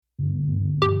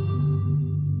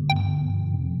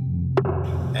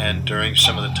And during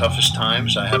some of the toughest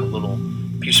times, I have a little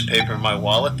piece of paper in my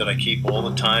wallet that I keep all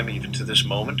the time, even to this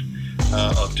moment,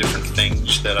 of different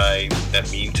things that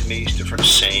mean to me, different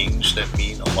sayings that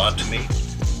mean a lot to me,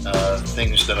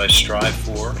 things that I strive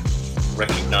for,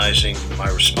 recognizing my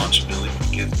responsibility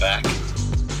to give back.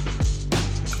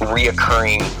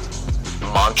 Reoccurring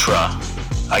mantra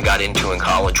I got into in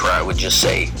college where I would just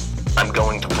say, I'm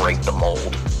going to break the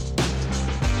mold.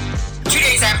 2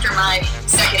 days after my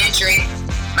second injury,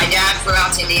 my dad flew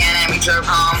out to Indiana and we drove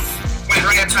home. Went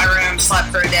right up to my room,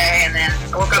 slept for a day, and then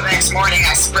I woke up the next morning,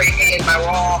 I spray painted my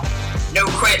wall, no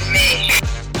quitting me.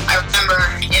 I remember,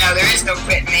 there is no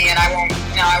quitting me, and I won't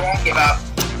give up.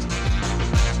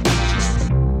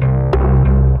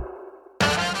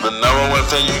 The number one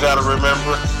thing you gotta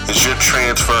remember is you're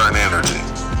transferring energy.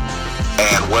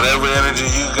 And whatever energy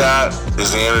you got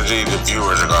is the energy the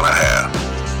viewers are gonna have.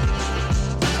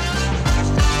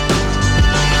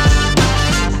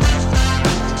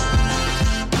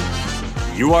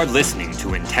 You are listening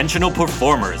to Intentional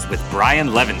Performers with Brian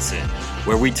Levinson,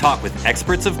 where we talk with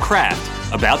experts of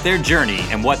craft about their journey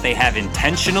and what they have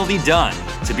intentionally done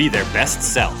to be their best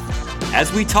self.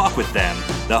 As we talk with them,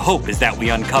 the hope is that we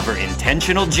uncover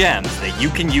intentional gems that you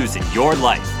can use in your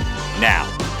life. Now,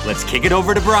 let's kick it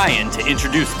over to Brian to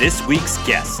introduce this week's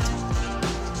guest.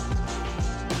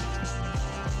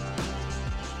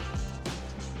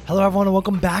 Hello, everyone, and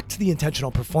welcome back to the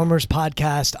Intentional Performers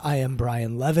Podcast. I am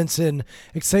Brian Levinson,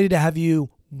 excited to have you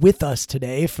with us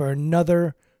today for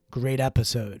another great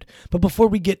episode. But before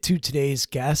we get to today's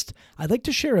guest, I'd like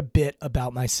to share a bit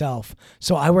about myself.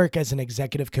 So I work as an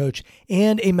executive coach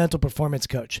and a mental performance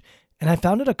coach, and I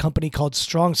founded a company called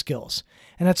Strong Skills.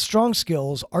 And at Strong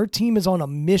Skills, our team is on a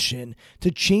mission to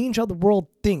change how the world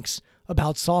thinks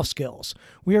about soft skills.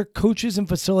 We are coaches and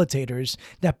facilitators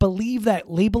that believe that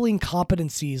labeling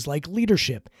competencies like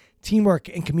leadership, teamwork,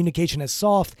 and communication as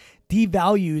soft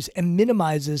devalues and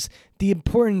minimizes the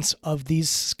importance of these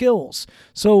skills.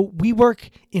 So we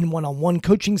work in one-on-one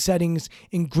coaching settings,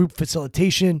 in group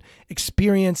facilitation,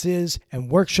 experiences,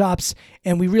 and workshops,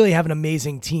 and we really have an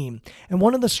amazing team. And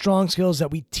one of the strong skills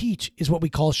that we teach is what we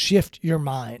call Shift Your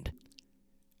Mind.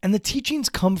 And the teachings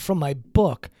come from my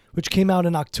book, which came out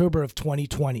in October of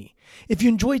 2020. If you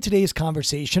enjoyed today's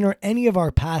conversation or any of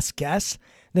our past guests,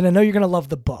 then I know you're going to love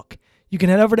the book. You can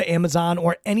head over to Amazon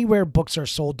or anywhere books are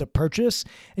sold to purchase,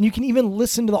 and you can even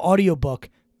listen to the audiobook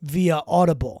via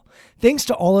Audible. Thanks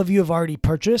to all of you who have already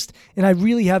purchased, and I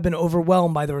really have been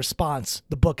overwhelmed by the response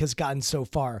the book has gotten so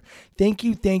far. Thank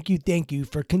you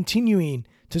for continuing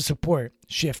to support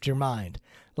Shift Your Mind.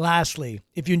 Lastly,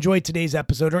 if you enjoyed today's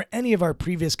episode or any of our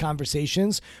previous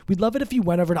conversations, we'd love it if you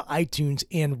went over to iTunes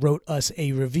and wrote us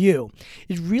a review.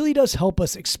 It really does help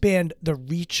us expand the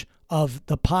reach of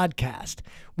the podcast.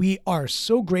 We are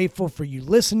so grateful for you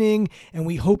listening, and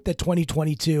we hope that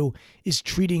 2022 is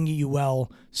treating you well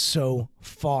so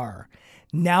far.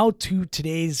 Now to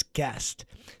today's guest.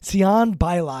 Sian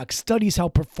Beilock studies how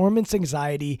performance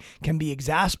anxiety can be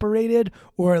exacerbated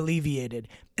or alleviated,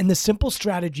 and the simple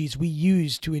strategies we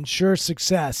use to ensure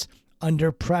success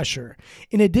under pressure.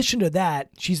 In addition to that,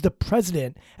 she's the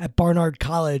president at Barnard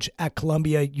College at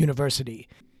Columbia University.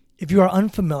 If you are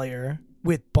unfamiliar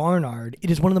with Barnard,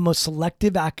 it is one of the most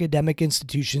selective academic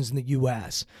institutions in the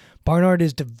U.S. Barnard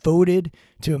is devoted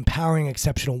to empowering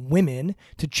exceptional women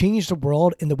to change the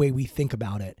world in the way we think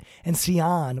about it. And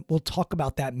Sian will talk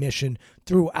about that mission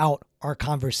throughout our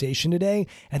conversation today.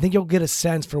 I think you'll get a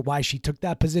sense for why she took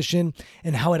that position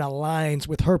and how it aligns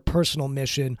with her personal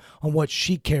mission on what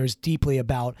she cares deeply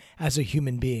about as a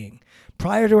human being.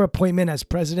 Prior to her appointment as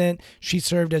president, she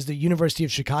served as the University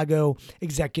of Chicago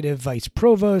executive vice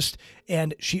provost,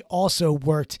 and she also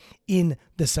worked in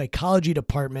the psychology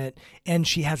department, and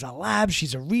she has a lab.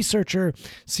 She's a researcher.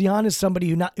 Sian is somebody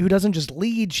who doesn't just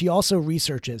lead, she also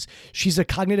researches. She's a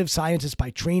cognitive scientist by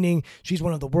training. She's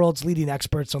one of the world's leading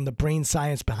experts on the brain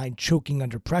science behind choking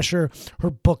under pressure. Her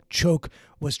book, Choke,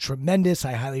 was tremendous.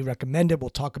 I highly recommend it.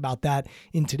 We'll talk about that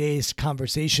in today's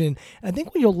conversation. I think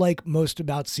what you'll like most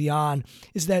about Sian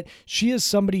is that she is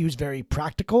somebody who's very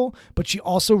practical, but she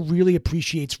also really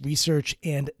appreciates research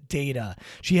and data.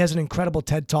 She has an incredible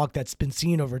TED Talk that's been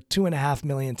seen over 2.5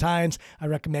 million times. I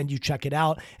recommend you check it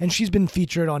out. And she's been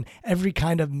featured on every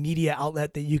kind of media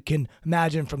outlet that you can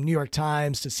imagine, from New York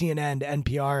Times to CNN to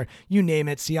NPR, you name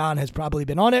it. Sian has probably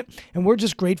been on it. And we're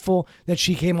just grateful that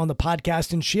she came on the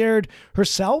podcast and shared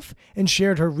herself and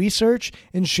shared her research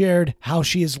and shared how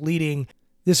she is leading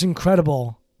this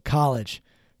incredible college.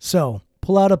 So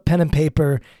pull out a pen and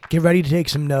paper, get ready to take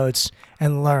some notes,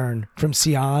 and learn from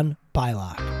Sian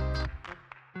Beilock.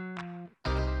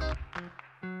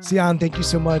 Sian, thank you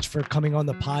so much for coming on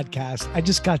the podcast. I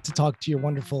just got to talk to your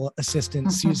wonderful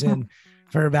assistant, Susan,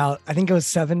 for about, I think it was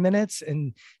 7 minutes.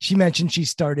 And she mentioned she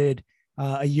started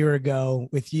a year ago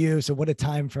with you. So what a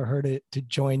time for her to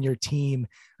join your team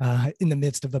in the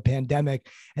midst of a pandemic.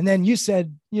 And then you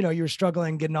said, you were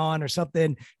struggling getting on or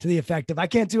something to the effect of, I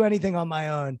can't do anything on my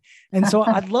own. And so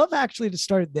I'd love actually to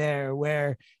start there,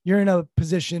 where you're in a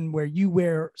position where you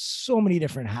wear so many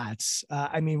different hats.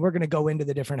 We're going to go into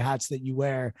the different hats that you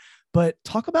wear, but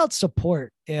talk about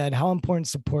support and how important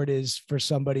support is for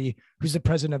somebody who's the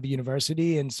president of a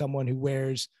university and someone who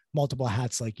wears multiple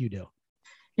hats like you do.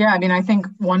 Yeah, I think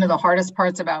one of the hardest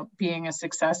parts about being a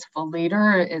successful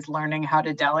leader is learning how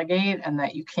to delegate, and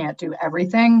that you can't do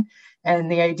everything. And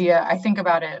the idea, I think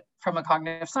about it from a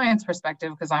cognitive science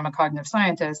perspective, because I'm a cognitive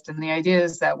scientist, and the idea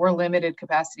is that we're limited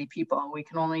capacity people. We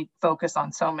can only focus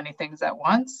on so many things at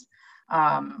once.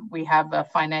 We have a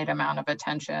finite amount of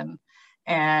attention,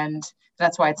 and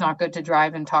that's why it's not good to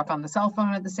drive and talk on the cell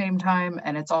phone at the same time.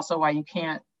 And it's also why you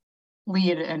can't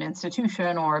lead an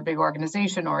institution or a big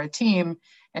organization or a team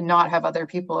and not have other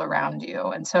people around you.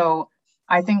 And so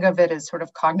I think of it as sort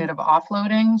of cognitive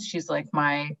offloading. She's like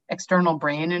my external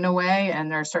brain in a way, and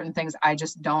there are certain things I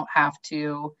just don't have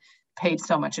to pay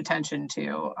so much attention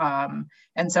to.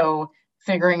 And so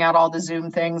figuring out all the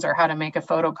Zoom things or how to make a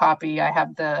photocopy, I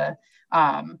have the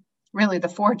really the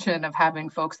fortune of having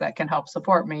folks that can help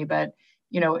support me. But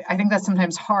I think that's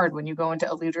sometimes hard when you go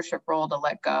into a leadership role to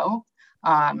let go.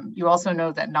 You also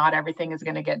know that not everything is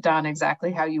going to get done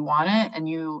exactly how you want it.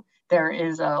 And there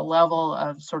is a level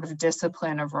of sort of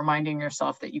discipline of reminding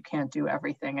yourself that you can't do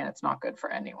everything and it's not good for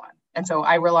anyone. And so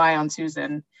I rely on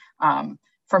Susan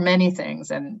for many things.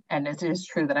 And it is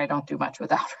true that I don't do much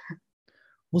without her.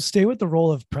 We'll stay with the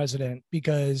role of president,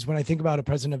 because when I think about a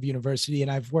president of university,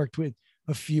 and I've worked with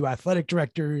a few athletic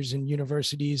directors in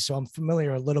universities, so I'm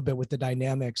familiar a little bit with the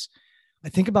dynamics. I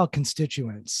think about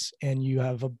constituents, and you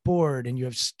have a board, and you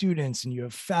have students, and you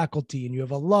have faculty, and you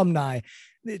have alumni.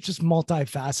 It's just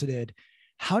multifaceted.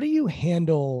 How do you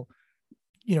handle,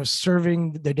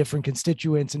 serving the different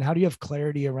constituents, and how do you have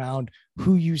clarity around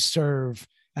who you serve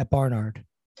at Barnard?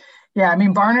 Yeah,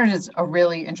 Barnard is a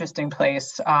really interesting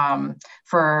place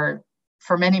for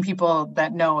many people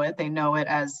that know it. They know it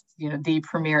as, the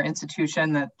premier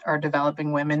institution that are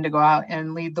developing women to go out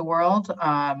and lead the world.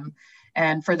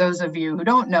 And for those of you who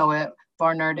don't know it,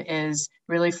 Barnard is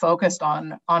really focused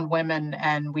on women,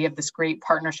 and we have this great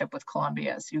partnership with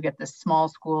Columbia. So you get this small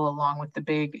school along with the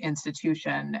big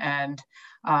institution, and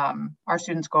our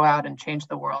students go out and change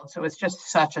the world. So it's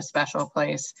just such a special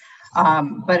place.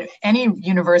 But any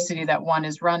university that one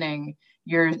is running,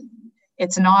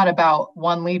 it's not about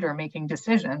one leader making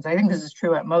decisions. I think this is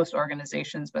true at most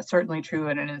organizations, but certainly true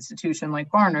at an institution like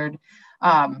Barnard.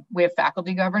 We have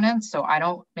faculty governance, so I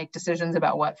don't make decisions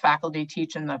about what faculty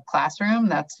teach in the classroom.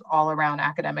 That's all around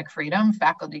academic freedom.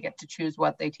 Faculty get to choose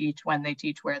what they teach, when they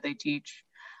teach, where they teach.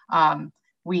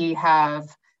 We have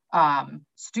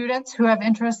students who have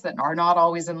interests that are not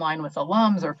always in line with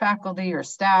alums or faculty or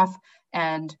staff.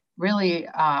 And really,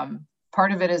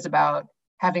 part of it is about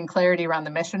having clarity around the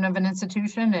mission of an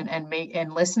institution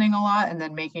and listening a lot, and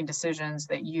then making decisions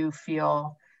that you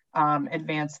feel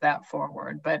advance that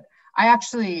forward. But I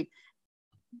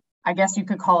guess you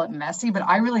could call it messy, but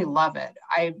I really love it.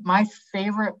 My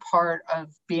favorite part of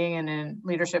being in a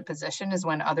leadership position is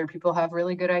when other people have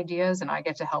really good ideas and I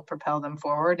get to help propel them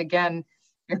forward. Again,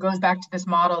 it goes back to this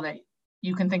model that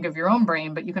you can think of your own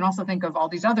brain, but you can also think of all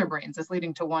these other brains as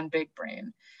leading to one big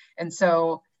brain. And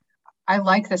so I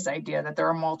like this idea that there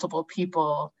are multiple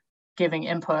people giving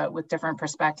input with different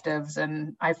perspectives.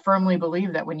 And I firmly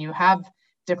believe that when you have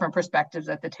different perspectives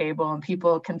at the table and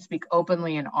people can speak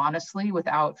openly and honestly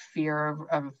without fear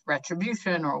of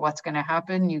retribution or what's going to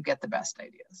happen, you get the best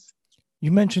ideas.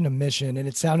 You mentioned a mission, and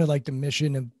it sounded like the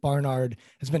mission of Barnard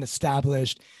has been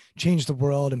established, change the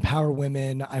world, empower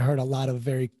women. I heard a lot of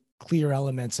very clear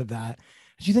elements of that.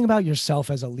 As you think about yourself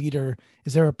as a leader,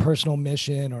 is there a personal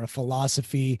mission or a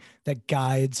philosophy that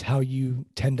guides how you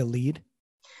tend to lead?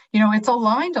 It's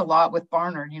aligned a lot with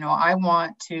Barnard. I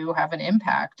want to have an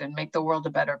impact and make the world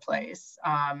a better place.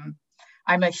 I'm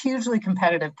a hugely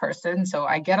competitive person, so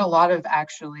I get a lot of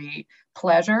actually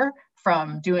pleasure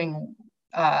from doing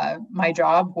my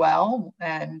job well.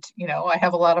 And, I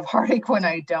have a lot of heartache when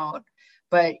I don't.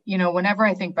 But, whenever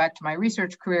I think back to my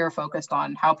research career focused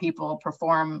on how people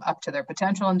perform up to their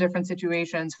potential in different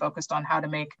situations, focused on how to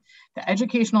make the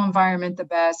educational environment the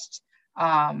best.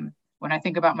 When I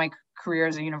think about my career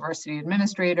as a university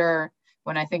administrator,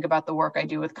 when I think about the work I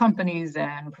do with companies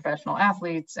and professional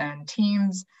athletes and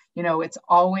teams, it's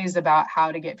always about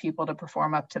how to get people to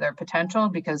perform up to their potential,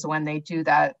 because when they do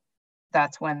that,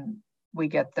 that's when we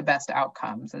get the best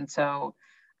outcomes. And so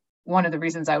one of the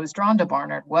reasons I was drawn to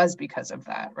Barnard was because of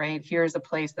that, right? Here's a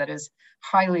place that is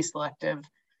highly selective,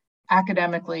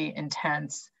 academically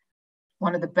intense,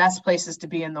 one of the best places to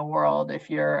be in the world if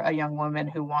you're a young woman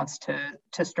who wants to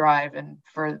strive and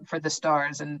for the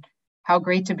stars, and how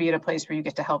great to be at a place where you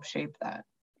get to help shape that.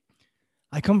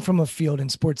 I come from a field in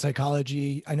sports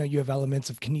psychology. I know you have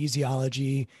elements of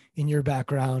kinesiology in your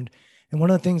background. And one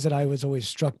of the things that I was always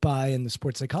struck by in the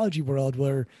sports psychology world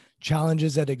were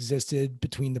challenges that existed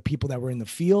between the people that were in the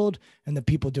field and the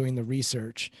people doing the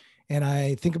research. And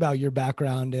I think about your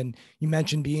background, and you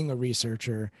mentioned being a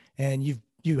researcher, and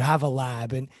you have a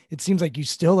lab, and it seems like you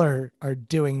still are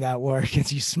doing that work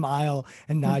as you smile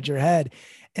and nod your head.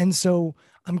 And so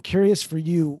I'm curious for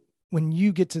you, when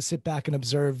you get to sit back and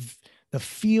observe the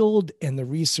field and the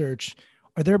research,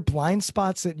 are there blind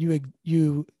spots that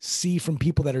you see from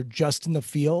people that are just in the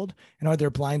field? And are there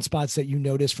blind spots that you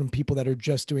notice from people that are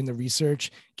just doing the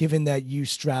research, given that you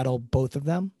straddle both of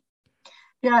them?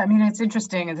 Yeah, I mean, it's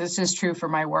interesting. And this is true for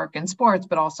my work in sports,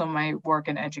 but also my work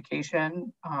in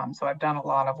education. So I've done a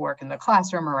lot of work in the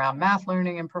classroom around math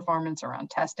learning and performance, around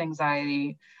test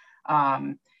anxiety.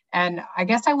 And I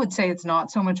guess I would say it's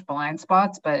not so much blind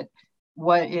spots, but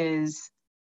what is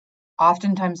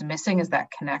oftentimes missing is that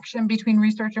connection between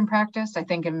research and practice. I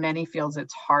think in many fields,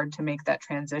 it's hard to make that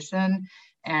transition.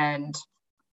 And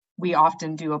we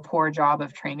often do a poor job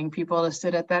of training people to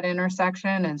sit at that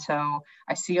intersection. And so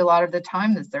I see a lot of the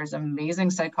time that there's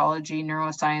amazing psychology,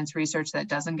 neuroscience research that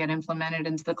doesn't get implemented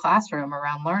into the classroom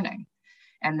around learning.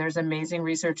 And there's amazing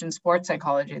research in sports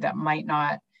psychology that might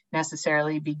not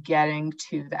necessarily be getting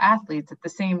to the athletes. At the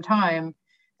same time,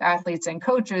 the athletes and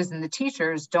coaches and the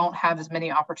teachers don't have as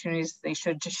many opportunities as they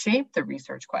should to shape the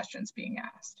research questions being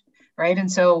asked, right?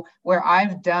 And so where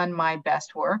I've done my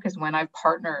best work is when I've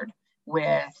partnered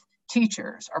with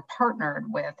teachers or partnered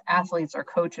with athletes or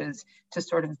coaches to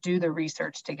sort of do the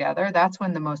research together. That's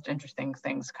when the most interesting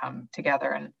things come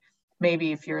together. And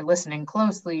maybe if you're listening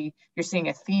closely, you're seeing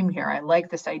a theme here. I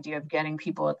like this idea of getting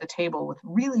people at the table with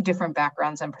really different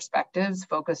backgrounds and perspectives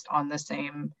focused on the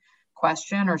same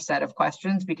question or set of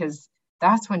questions, because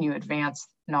that's when you advance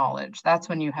knowledge. That's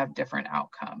when you have different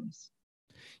outcomes.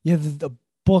 Yeah, the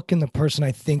book and the person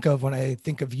I think of when I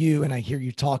think of you and I hear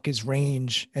you talk is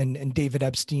Range and David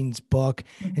Epstein's book.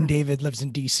 Mm-hmm. And David lives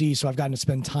in DC, so I've gotten to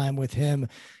spend time with him.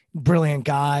 Brilliant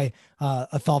guy,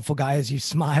 a thoughtful guy, as you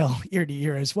smile ear to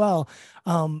ear as well.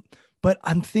 But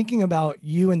I'm thinking about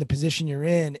you and the position you're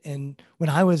in. And when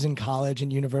I was in college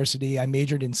and university, I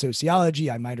majored in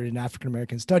sociology. I minored in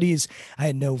African-American studies. I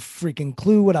had no freaking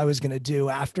clue what I was going to do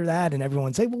after that. And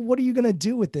everyone say, well, what are you going to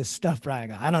do with this stuff,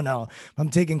 Brian? I don't know.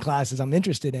 I'm taking classes I'm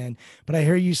interested in. But I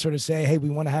hear you sort of say, hey, we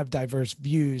want to have diverse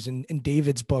views. And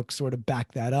David's book sort of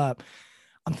back that up.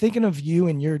 I'm thinking of you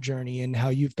and your journey and how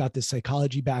you've got this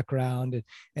psychology background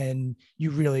and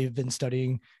you really have been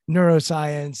studying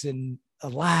neuroscience and a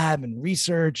lab and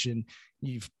research, and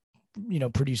you've,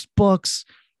 produced books.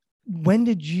 When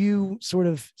did you sort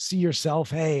of see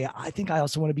yourself, hey, I think I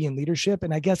also want to be in leadership?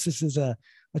 And I guess this is a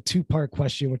two-part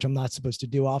question, which I'm not supposed to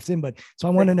do often, but so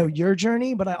I want to know your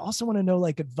journey, but I also want to know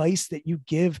like advice that you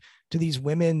give to these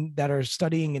women that are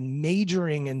studying and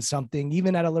majoring in something,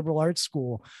 even at a liberal arts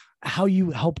school, how you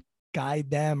help guide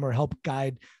them or help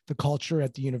guide the culture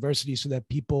at the university so that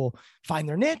people find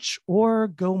their niche or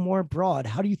go more broad.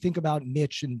 How do you think about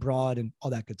niche and broad and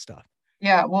all that good stuff?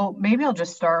 Yeah, well, maybe I'll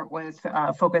just start with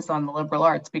focus on the liberal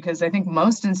arts, because I think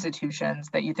most institutions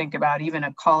that you think about, even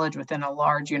a college within a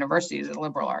large university, is a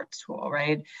liberal arts school,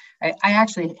 right? I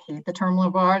actually hate the term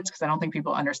liberal arts because I don't think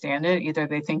people understand it. Either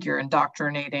they think you're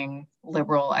indoctrinating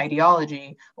liberal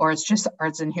ideology or it's just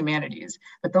arts and humanities.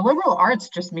 But the liberal arts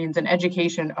just means an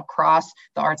education across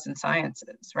the arts and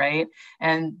sciences, right?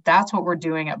 And that's what we're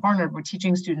doing at Barnard. We're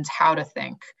teaching students how to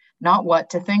think. Not what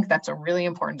to think, that's a really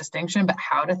important distinction, but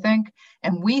how to think.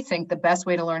 And we think the best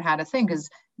way to learn how to think is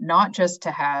not just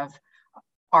to have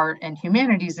art and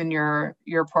humanities in your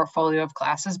portfolio of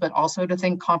classes, but also to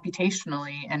think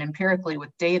computationally and empirically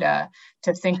with data,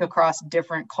 to think across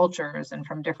different cultures and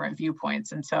from different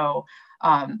viewpoints. And so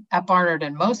at Barnard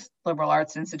and most liberal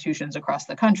arts institutions across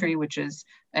the country, which is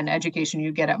an education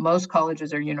you get at most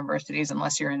colleges or universities,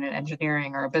 unless you're in an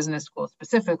engineering or a business school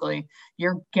specifically,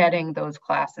 you're getting those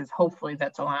classes, hopefully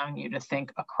that's allowing you to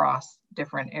think across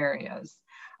different areas.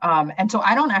 And so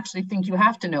I don't actually think you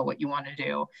have to know what you want to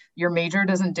do. Your major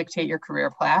doesn't dictate your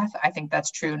career path. I think that's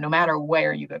true no matter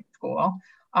where you go to school.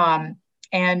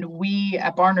 And we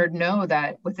at Barnard know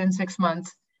that within 6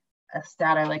 months, a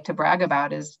stat I like to brag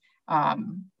about is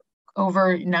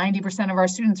over 90% of our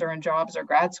students are in jobs or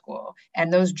grad school.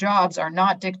 And those jobs are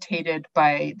not dictated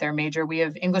by their major. We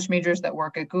have English majors that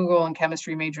work at Google and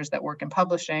chemistry majors that work in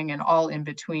publishing and all in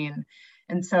between.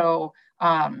 And so,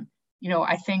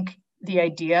 I think the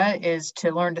idea is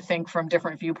to learn to think from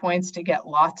different viewpoints, to get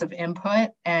lots of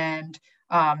input, and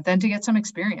then to get some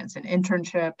experience in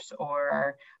internships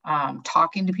or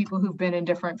talking to people who've been in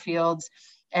different fields.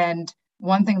 And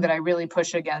one thing that I really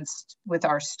push against with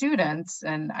our students,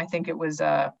 and I think it was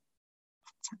an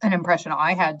impression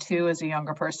I had too as a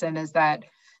younger person, is that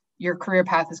your career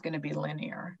path is going to be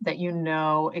linear, that you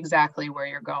know exactly where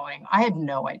you're going. I had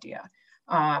no idea.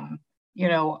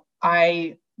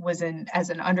 I was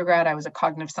as an undergrad, I was a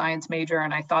cognitive science major,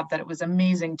 and I thought that it was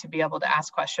amazing to be able to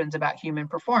ask questions about human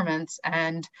performance.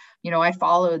 And, I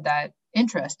followed that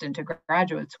interest into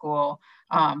graduate school.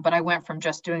 But I went from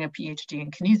just doing a PhD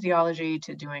in kinesiology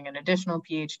to doing an additional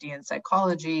PhD in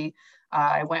psychology.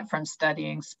 I went from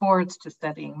studying sports to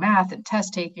studying math and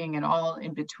test taking and all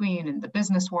in between in the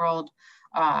business world.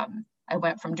 I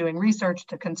went from doing research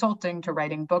to consulting to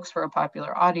writing books for a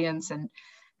popular audience. And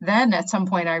then at some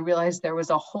point, I realized there was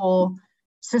a whole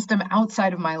system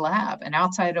outside of my lab and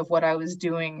outside of what I was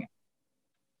doing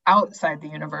outside the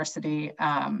university.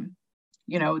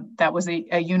 That was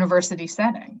a university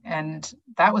setting, and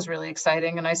that was really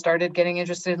exciting. And I started getting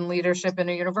interested in leadership in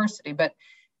a university, but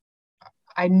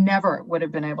I never would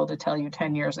have been able to tell you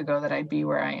 10 years ago that I'd be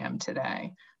where I am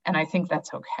today. And I think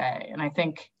that's okay. And I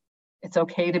think it's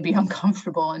okay to be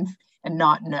uncomfortable and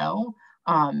not know.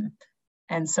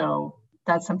 And so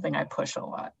that's something I push a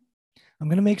lot. I'm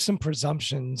going to make some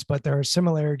presumptions, but there are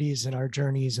similarities in our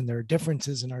journeys and there are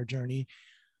differences in our journey.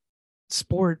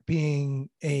 Sport being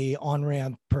a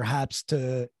on-ramp perhaps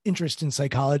to interest in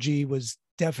psychology was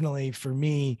definitely, for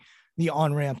me, the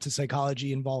on-ramp to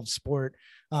psychology involved sport.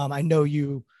 I know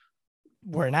you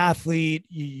were an athlete.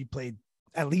 You played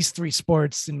at least 3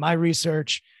 sports in my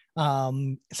research,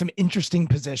 some interesting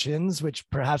positions, which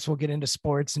perhaps we'll get into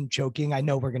sports and choking. I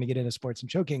know we're going to get into sports and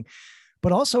choking,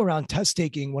 but also around test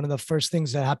taking. One of the first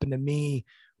things that happened to me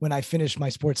when I finished my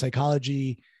sports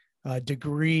psychology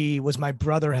degree was my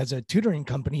brother has a tutoring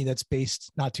company that's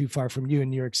based not too far from you in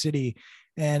New York City.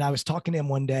 And I was talking to him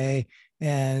one day,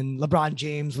 and LeBron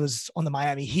James was on the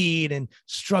Miami Heat and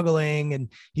struggling.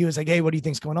 And he was like, "Hey, what do you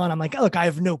think's going on?" I'm like, "Look, I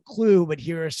have no clue, but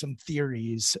here are some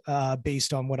theories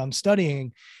based on what I'm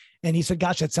studying." And he said,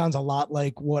 "Gosh, that sounds a lot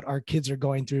like what our kids are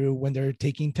going through when they're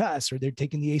taking tests or they're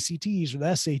taking the ACTs or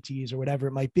the SATs or whatever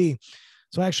it might be."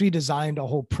 So I actually designed a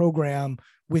whole program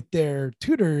with their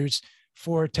tutors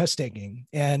for test taking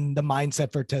and the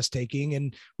mindset for test taking.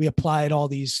 And we applied all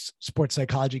these sports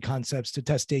psychology concepts to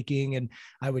test taking. And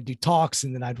I would do talks,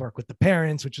 and then I'd work with the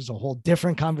parents, which is a whole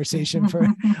different conversation for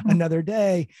another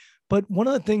day. But one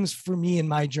of the things for me in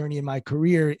my journey in my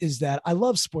career is that I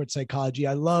love sports psychology.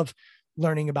 I love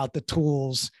learning about the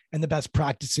tools and the best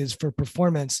practices for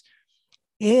performance.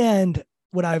 And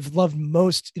what I've loved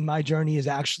most in my journey is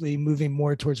actually moving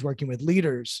more towards working with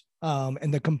leaders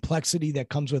and the complexity that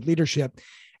comes with leadership,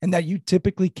 and that you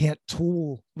typically can't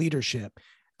tool leadership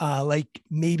like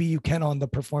maybe you can on the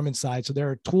performance side. So there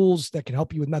are tools that can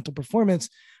help you with mental performance,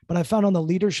 but I found on the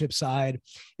leadership side,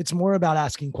 it's more about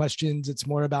asking questions. It's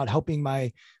more about helping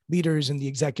my leaders and the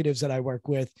executives that I work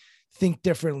with think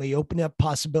differently, open up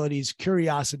possibilities,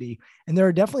 curiosity. And there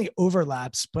are definitely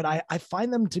overlaps, but I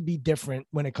find them to be different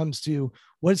when it comes to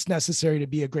what's necessary to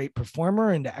be a great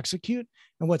performer and to execute,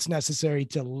 and what's necessary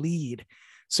to lead.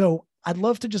 So I'd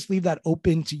love to just leave that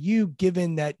open to you,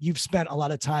 given that you've spent a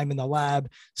lot of time in the lab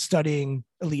studying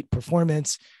elite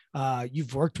performance.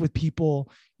 You've worked with people,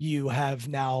 you have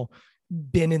now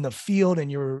been in the field,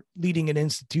 and you're leading an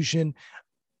institution.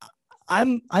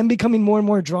 I'm becoming more and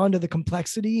more drawn to the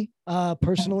complexity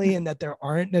personally, and that there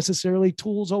aren't necessarily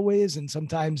tools always. And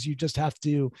sometimes you just have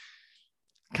to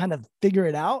kind of figure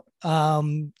it out. I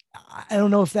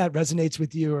don't know if that resonates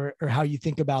with you, or how you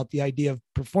think about the idea of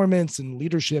performance and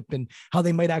leadership and how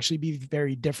they might actually be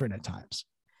very different at times.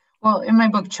 Well, in my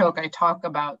book, Choke, I talk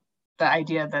about the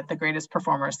idea that the greatest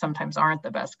performers sometimes aren't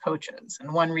the best coaches.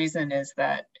 And one reason is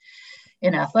that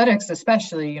in athletics,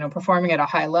 especially, performing at a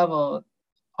high level,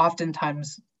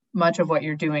 oftentimes much of what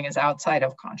you're doing is outside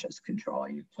of conscious control.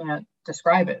 You can't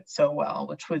describe it so well,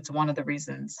 which was one of the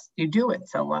reasons you do it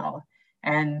so well.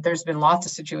 And there's been lots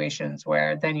of situations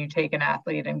where then you take an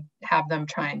athlete and have them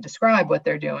try and describe what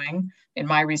they're doing, in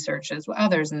my research as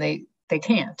others, and they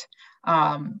can't.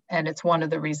 And it's one of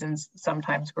the reasons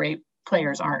sometimes great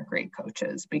players aren't great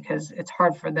coaches, because it's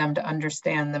hard for them to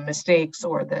understand the mistakes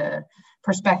or the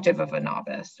perspective of a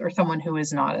novice or someone who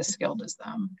is not as skilled as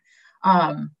them.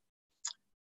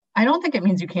 I don't think it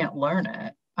means you can't learn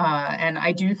it. And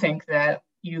I do think that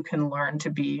you can learn to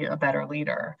be a better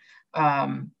leader.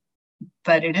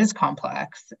 But it is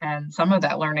complex. And some of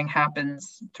that learning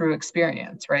happens through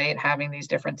experience, right? Having these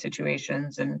different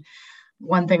situations. And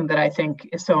one thing that I think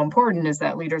is so important is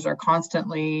that leaders are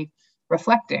constantly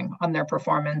reflecting on their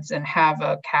performance and have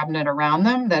a cabinet around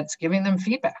them that's giving them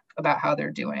feedback about how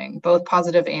they're doing, both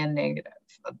positive and negative.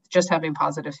 Just having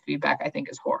positive feedback, I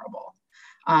think, is horrible.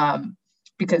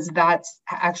 Because that's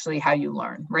actually how you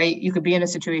learn, right? You could be in a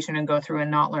situation and go through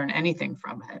and not learn anything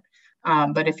from it.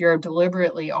 But if you're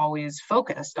deliberately always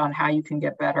focused on how you can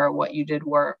get better, what you did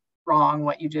wrong,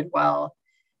 what you did well,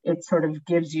 it sort of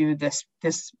gives you this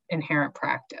inherent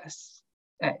practice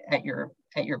at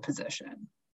your position.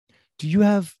 Do you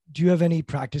have any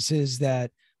practices that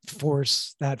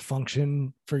force that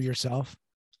function for yourself?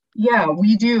 Yeah,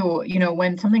 we do.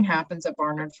 When something happens at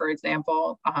Barnard, for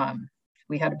example,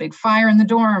 we had a big fire in the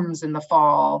dorms in the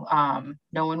fall.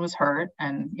 No one was hurt,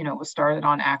 and it was started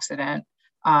on accident.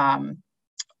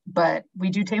 But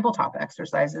we do tabletop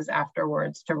exercises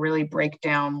afterwards to really break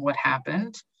down what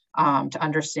happened, to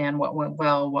understand what went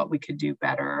well, what we could do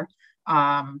better.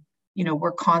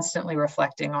 We're constantly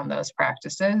reflecting on those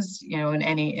practices, in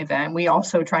any event. We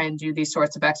also try and do these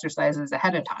sorts of exercises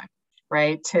ahead of time,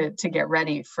 right? To get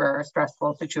ready for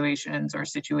stressful situations or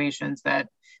situations that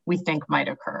we think might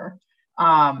occur.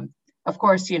 Of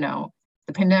course,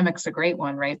 the pandemic's a great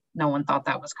one, right? No one thought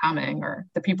that was coming, or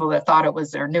the people that thought it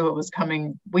was or knew it was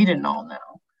coming, we didn't all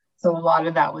know. So a lot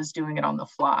of that was doing it on the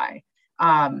fly.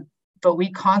 But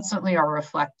we constantly are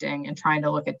reflecting and trying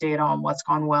to look at data on what's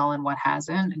gone well and what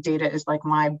hasn't. Data is like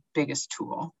my biggest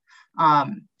tool.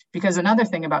 Because another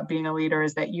thing about being a leader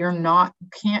is that you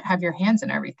can't have your hands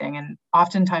in everything. And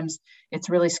oftentimes it's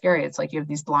really scary. It's like you have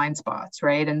these blind spots,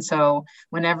 right? And so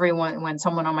when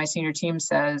someone on my senior team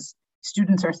says,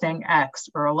 students are saying X,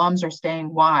 or alums are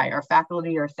saying Y, or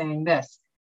faculty are saying this,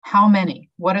 how many?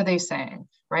 What are they saying,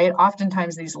 right?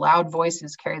 Oftentimes these loud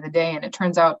voices carry the day, and it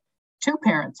turns out 2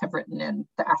 parents have written in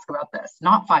to ask about this,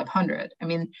 not 500. I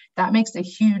mean, that makes a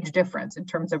huge difference in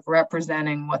terms of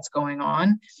representing what's going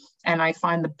on. And I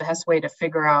find the best way to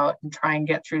figure out and try and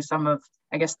get through some of,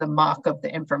 I guess, the muck of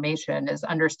the information is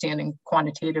understanding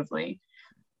quantitatively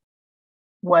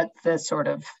what the sort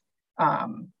of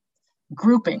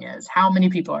grouping is. How many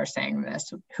people are saying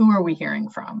this? Who are we hearing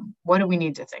from? What do we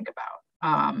need to think about?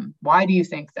 Why do you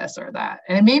think this or that?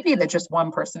 And it may be that just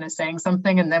one person is saying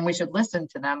something and then we should listen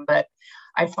to them. But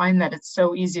I find that it's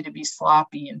so easy to be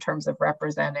sloppy in terms of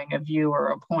representing a view or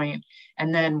a point.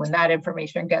 And then when that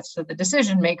information gets to the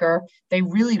decision maker, they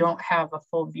really don't have a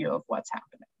full view of what's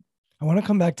happening. I want to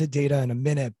come back to data in a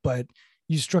minute, but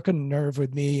you struck a nerve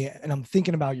with me, and I'm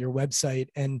thinking about your website,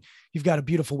 and you've got a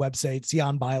beautiful website,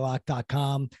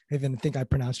 sionbylock.com. I even think I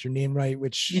pronounced your name right,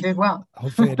 which you did well.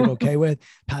 Hopefully I did okay with,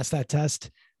 pass that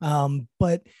test.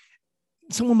 But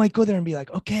someone might go there and be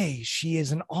like, okay, she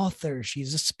is an author.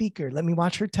 She's a speaker. Let me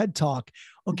watch her TED Talk.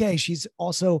 Okay. She's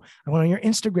also, I went on your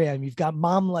Instagram. You've got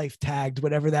mom life tagged,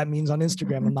 whatever that means on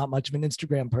Instagram. I'm not much of an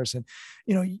Instagram person.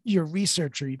 You're a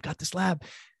researcher. You've got this lab.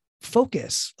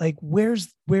 Focus, like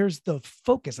where's the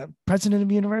focus? I'm president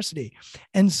of a university.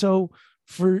 And so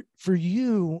for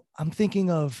you, I'm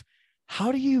thinking of,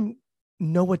 how do you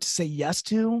know what to say yes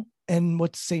to and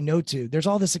what to say no to? There's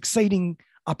all this exciting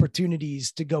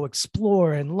opportunities to go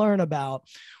explore and learn about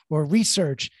or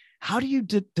research. How do you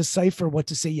decipher what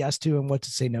to say yes to and what to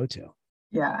say no to?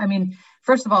 Yeah, I mean,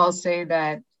 first of all, I'll say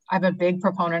that I'm a big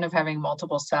proponent of having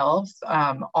multiple selves.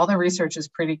 All the research is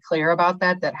pretty clear about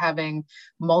that having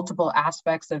multiple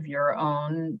aspects of your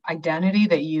own identity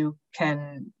that you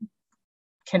can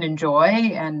enjoy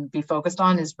and be focused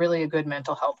on is really a good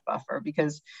mental health buffer.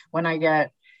 Because when I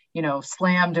get,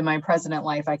 slammed in my president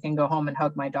life, I can go home and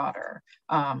hug my daughter.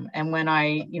 And when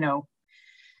I,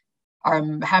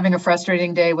 I'm having a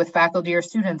frustrating day with faculty or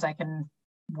students, I can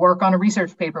work on a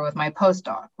research paper with my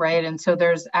postdoc, right? And so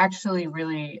there's actually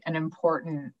really an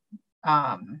important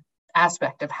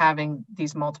aspect of having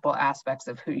these multiple aspects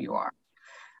of who you are.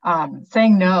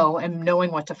 Saying no and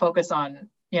knowing what to focus on,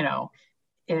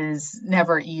 is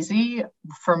never easy.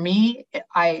 For me,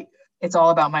 it's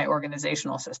all about my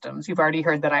organizational systems. You've already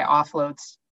heard that I offload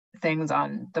things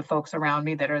on the folks around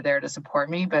me that are there to support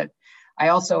me, but I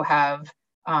also have,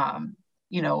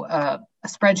 a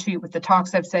spreadsheet with the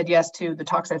talks I've said yes to, the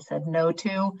talks I've said no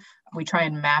to. We try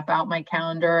and map out my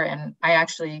calendar, and I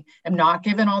actually am not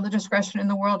given all the discretion in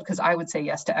the world because I would say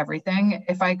yes to everything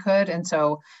if I could. And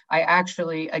so I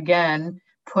actually, again,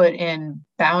 put in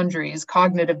boundaries,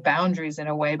 cognitive boundaries in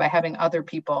a way by having other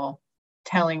people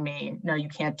telling me, no, you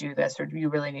can't do this, or you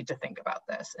really need to think about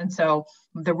this. And so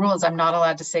the rule is I'm not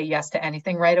allowed to say yes to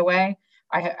anything right away.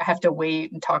 I have to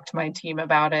wait and talk to my team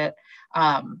about it.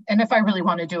 And if I really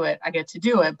want to do it, I get to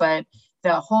do it. But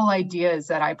the whole idea is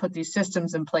that I put these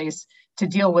systems in place to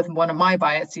deal with one of my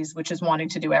biases, which is wanting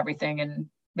to do everything and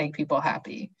make people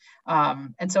happy.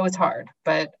 And so it's hard,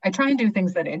 but I try and do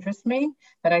things that interest me,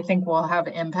 that I think will have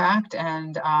impact.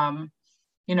 And,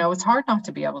 it's hard not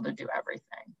to be able to do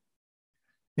everything.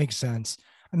 Makes sense.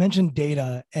 I mentioned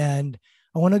data, and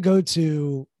I want to go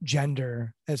to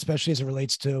gender, especially as it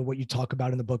relates to what you talk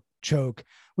about in the book Choke,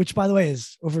 which, by the way,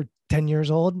 is over 10 years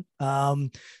old.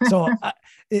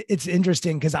 It's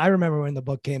interesting because I remember when the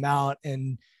book came out,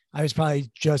 and I was probably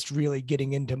just really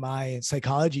getting into my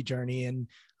psychology journey. And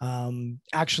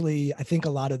actually, I think a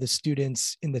lot of the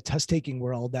students in the test taking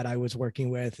world that I was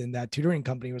working with in that tutoring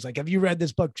company was like, have you read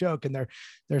this book Choke? And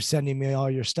they're sending me all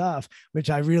your stuff, which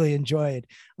I really enjoyed.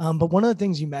 But one of the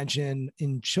things you mentioned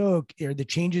in Choke are the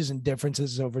changes and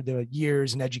differences over the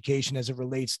years in education as it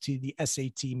relates to the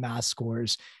SAT math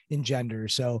scores in gender.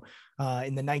 So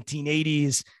in the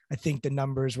 1980s, I think the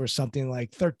numbers were something like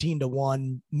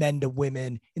 13-1 men to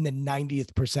women in the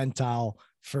 90th percentile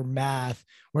for math,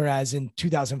 whereas in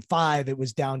 2005 it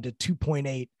was down to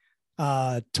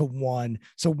 2.8 to 1.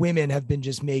 So women have been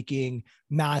just making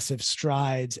massive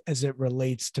strides as it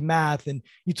relates to math. And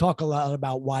you talk a lot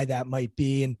about why that might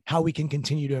be and how we can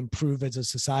continue to improve as a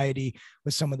society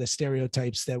with some of the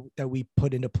stereotypes that we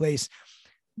put into place.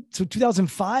 So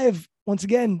 2005, once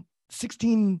again,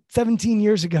 17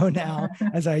 years ago now,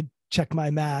 as I check my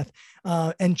math,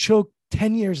 and Choke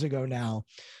 10 years ago now.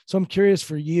 So I'm curious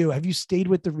for you, have you stayed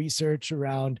with the research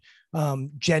around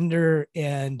gender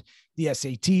and the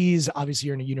SATs? Obviously,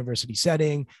 you're in a university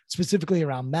setting, specifically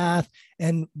around math.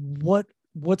 And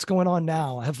what's going on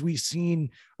now? Have we seen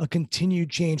a continued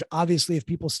change? Obviously, if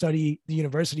people study the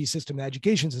university system, the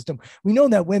education system, we know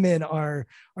that women are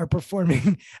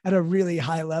performing at a really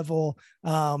high level,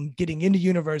 getting into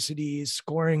universities,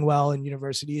 scoring well in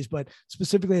universities. But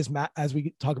specifically as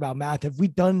we talk about math, have we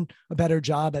done a better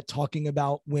job at talking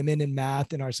about women in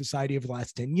math in our society over the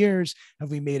last 10 years?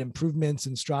 Have we made improvements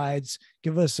and strides?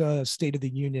 Give us a state of the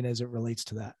union as it relates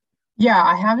to that. Yeah,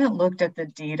 I haven't looked at the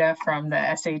data from the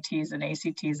SATs and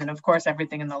ACTs. And of course,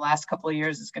 everything in the last couple of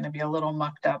years is going to be a little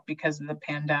mucked up because of the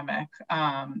pandemic.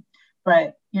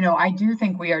 But, I do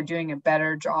think we are doing a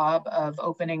better job of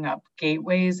opening up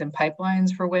gateways and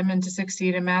pipelines for women to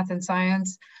succeed in math and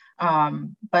science.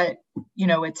 But,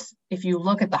 if you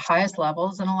look at the highest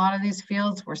levels in a lot of these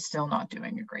fields, we're still not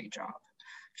doing a great job.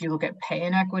 If you look at pay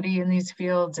inequity in these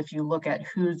fields, if you look at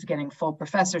who's getting full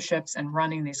professorships and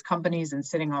running these companies and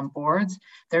sitting on boards,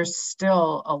 there's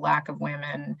still a lack of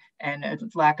women and a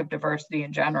lack of diversity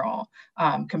in general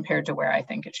compared to where I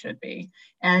think it should be.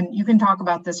 And you can talk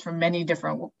about this from many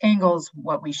different angles,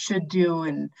 what we should do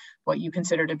and what you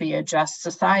consider to be a just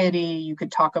society. You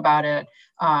could talk about it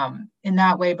in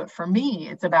that way. But for me,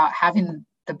 it's about having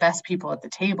the best people at the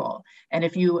table. And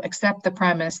if you accept the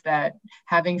premise that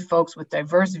having folks with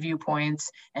diverse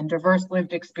viewpoints and diverse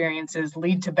lived experiences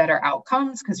lead to better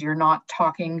outcomes because you're not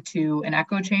talking to an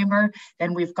echo chamber,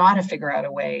 then we've got to figure out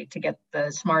a way to get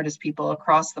the smartest people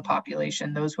across the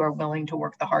population, those who are willing to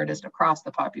work the hardest across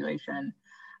the population,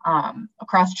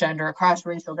 across gender, across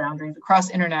racial boundaries,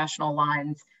 across international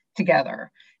lines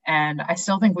together. And I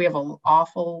still think we have an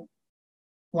awful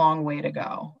long way to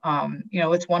go.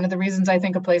 It's one of the reasons I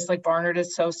think a place like Barnard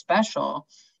is so special.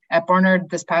 At Barnard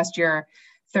this past year,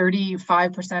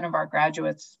 35% of our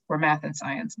graduates were math and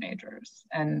science majors.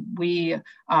 And we,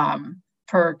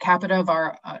 per capita of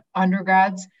our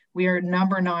undergrads, we are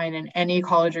number 9 in any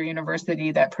college or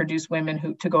university that produce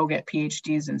women to go get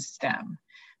PhDs in STEM.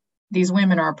 These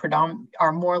women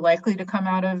are more likely to come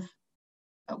out of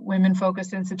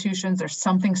women-focused institutions. There's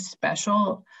something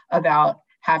special about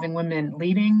having women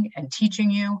leading and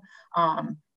teaching you,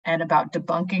 and about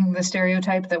debunking the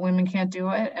stereotype that women can't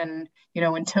do it. And,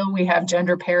 until we have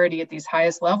gender parity at these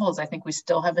highest levels, I think we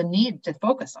still have a need to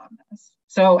focus on this.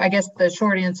 So I guess the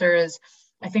short answer is,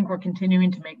 I think we're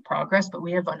continuing to make progress, but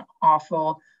we have an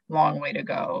awful long way to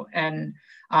go. And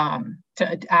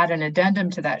to add an addendum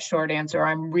to that short answer,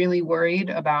 I'm really worried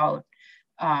about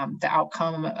the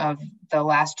outcome of the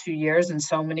last 2 years and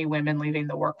so many women leaving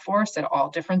the workforce at all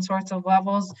different sorts of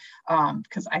levels,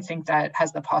 because I think that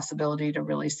has the possibility to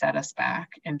really set us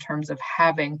back in terms of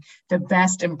having the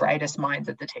best and brightest minds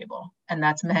at the table. And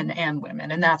that's men and women.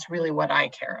 And that's really what I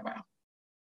care about.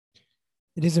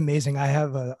 It is amazing. I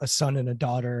have a son and a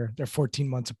daughter. They're 14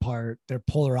 months apart. They're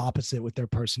polar opposite with their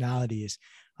personalities.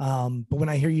 But when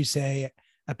I hear you say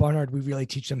at Barnard, we really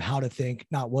teach them how to think,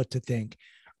 not what to think.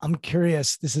 I'm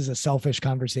curious. This is a selfish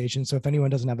conversation. So if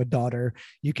anyone doesn't have a daughter,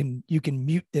 you can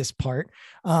mute this part.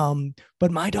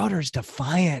 But my daughter is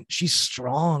defiant. She's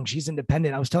strong. She's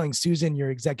independent. I was telling Susan,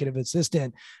 your executive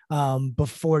assistant,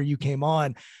 before you came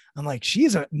on, I'm like,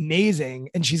 she's amazing.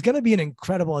 And she's going to be an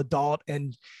incredible adult.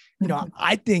 And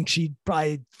I think she'd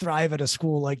probably thrive at a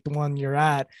school like the one you're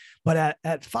at, but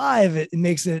at 5, it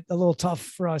makes it a little tough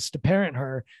for us to parent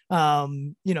her.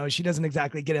 She doesn't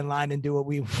exactly get in line and do what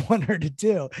we want her to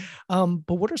do. But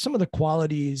what are some of the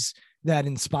qualities that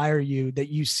inspire you, that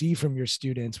you see from your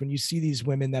students when you see these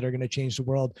women that are going to change the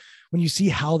world, when you see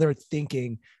how they're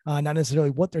thinking, not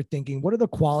necessarily what they're thinking? What are the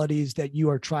qualities that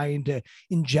you are trying to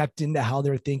inject into how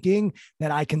they're thinking that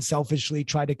I can selfishly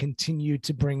try to continue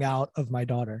to bring out of my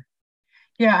daughter?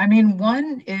 Yeah, I mean,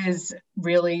 one is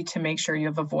really to make sure you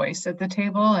have a voice at the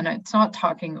table, and it's not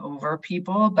talking over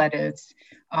people, but it's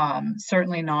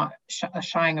certainly not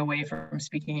shying away from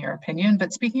speaking your opinion,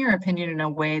 but speaking your opinion in a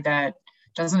way that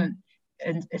doesn't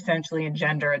essentially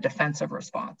engender a defensive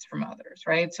response from others,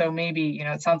 right? So maybe,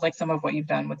 it sounds like some of what you've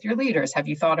done with your leaders. Have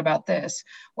you thought about this?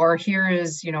 Or here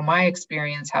is, my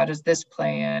experience. How does this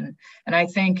play in? And I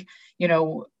think,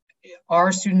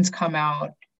 our students come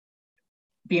out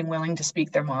being willing to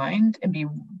speak their mind and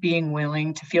being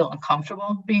willing to feel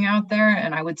uncomfortable being out there.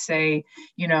 And I would say,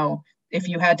 if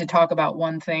you had to talk about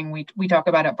one thing, we talk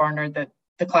about at Barnard that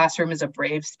the classroom is a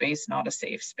brave space, not a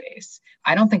safe space.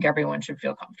 I don't think everyone should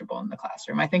feel comfortable in the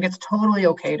classroom. I think it's totally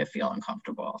okay to feel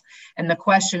uncomfortable. And the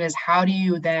question is, how do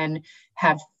you then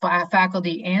have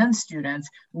faculty and students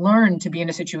learn to be in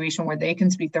a situation where they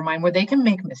can speak their mind, where they can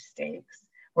make mistakes,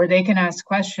 where they can ask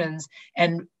questions,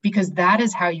 and because that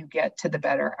is how you get to the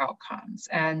better outcomes.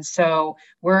 And so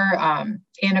we're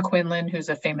Anna Quindlen, who's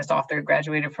a famous author,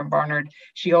 graduated from Barnard.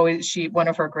 She one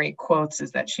of her great quotes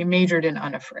is that she majored in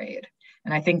unafraid.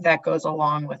 And I think that goes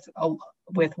along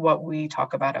with what we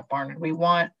talk about at Barnard. We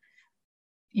want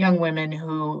young women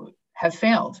who have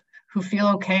failed, who feel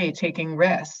okay taking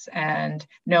risks and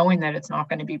knowing that it's not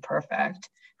going to be perfect,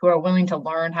 who are willing to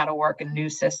learn how to work in new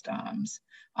systems,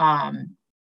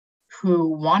 who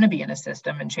want to be in a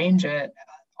system and change it.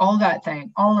 All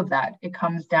of that, it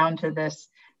comes down to this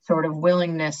sort of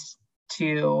willingness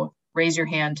to raise your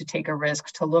hand, to take a risk,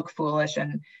 to look foolish,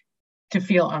 and to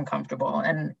feel uncomfortable.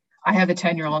 And I have a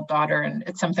 10-year-old daughter, and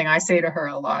it's something I say to her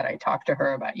a lot. I talk to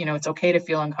her about, it's okay to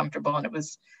feel uncomfortable. And it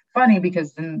was funny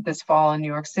because in this fall in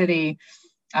New York City,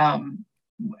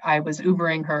 I was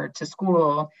Ubering her to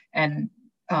school, and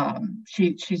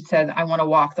she said, I want to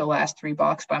walk the last 3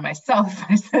 blocks by myself.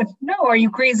 I said, no, are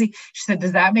you crazy? She said,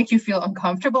 does that make you feel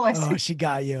uncomfortable? I said, she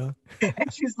got you.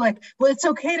 And she's like, well, it's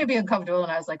okay to be uncomfortable.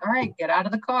 And I was like, all right, get out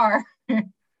of the car.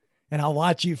 And I'll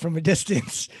watch you from a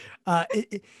distance.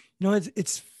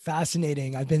 It's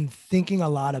fascinating. I've been thinking a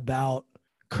lot about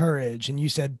courage, and you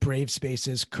said brave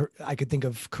spaces. I could think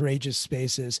of courageous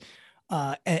spaces.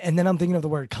 And then I'm thinking of the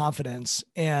word confidence.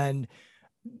 And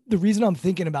the reason I'm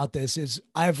thinking about this is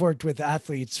I've worked with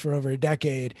athletes for over a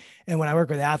decade. And when I work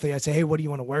with athletes, I say, hey, what do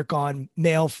you want to work on?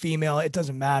 Male, female, it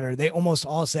doesn't matter. They almost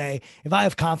all say, if I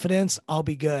have confidence, I'll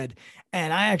be good.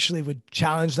 And I actually would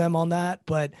challenge them on that.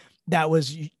 But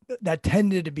that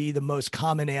tended to be the most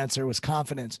common answer, was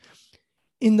confidence.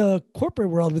 In the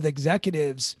corporate world with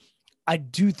executives, I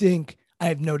do think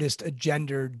I've noticed a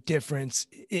gender difference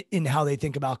in how they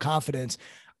think about confidence.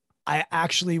 I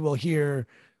actually will hear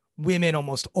women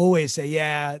almost always say,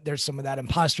 yeah, there's some of that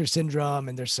imposter syndrome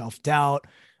and there's self-doubt.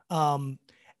 And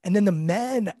then the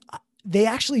men, they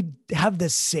actually have the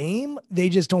same, they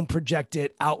just don't project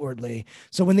it outwardly.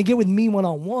 So when they get with me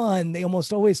one-on-one, they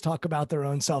almost always talk about their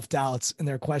own self-doubts and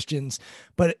their questions.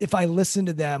 But if I listen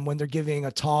to them when they're giving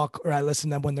a talk, or I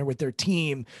listen to them when they're with their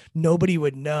team, nobody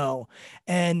would know.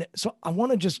 And so I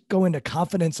want to just go into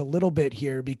confidence a little bit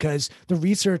here, because the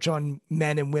research on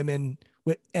men and women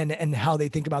and how they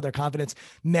think about their confidence,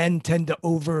 men tend to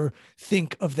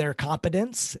overthink of their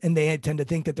competence, and they tend to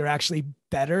think that they're actually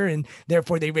better, and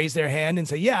therefore they raise their hand and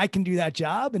say, yeah, I can do that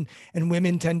job. And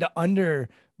women tend to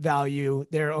undervalue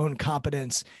their own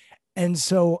competence. And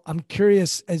so I'm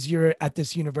curious, as you're at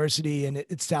this university and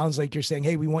it sounds like you're saying,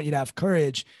 hey, we want you to have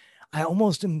courage. I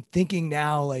almost am thinking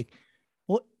now, like,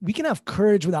 well, we can have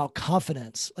courage without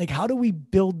confidence. Like, how do we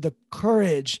build the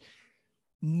courage?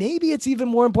 Maybe it's even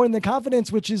more important than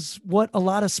confidence, which is what a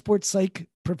lot of sports psych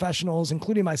professionals,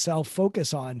 including myself,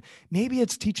 focus on. Maybe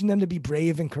it's teaching them to be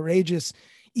brave and courageous,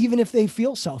 even if they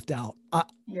feel self-doubt.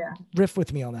 Yeah. Riff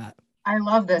with me on that. I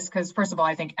love this because, first of all,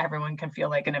 I think everyone can feel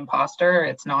like an imposter.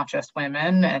 It's not just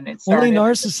women, and it's only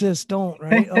narcissists don't,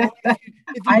 right?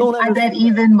 I bet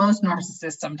even most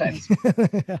narcissists sometimes.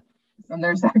 And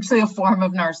there's actually a form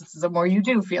of narcissism where you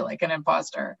do feel like an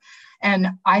imposter. And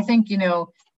I think,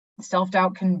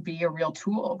 self-doubt can be a real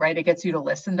tool, right? It gets you to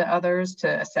listen to others,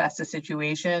 to assess a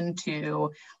situation,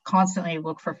 to constantly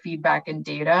look for feedback and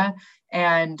data.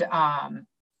 And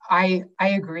I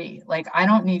agree. Like, I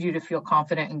don't need you to feel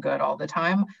confident and good all the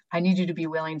time. I need you to be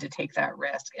willing to take that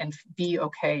risk and be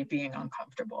okay being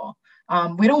uncomfortable.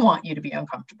 We don't want you to be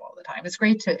uncomfortable all the time. It's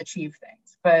great to achieve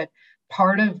things, but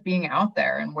part of being out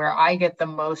there and where I get the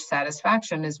most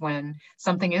satisfaction is when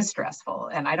something is stressful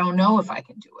and I don't know if I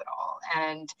can do it all.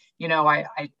 And,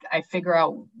 I figure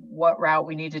out what route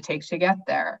we need to take to get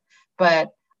there.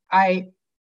 But I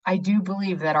do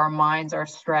believe that our minds are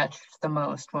stretched the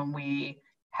most when we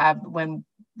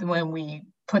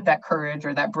put that courage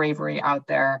or that bravery out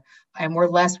there, and we're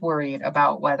less worried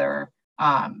about whether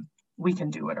we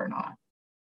can do it or not.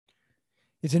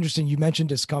 It's interesting. You mentioned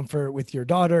discomfort with your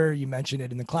daughter. You mentioned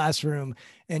it in the classroom,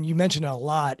 and you mentioned it a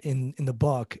lot in the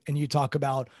book. And you talk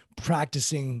about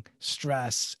practicing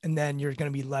stress, and then you're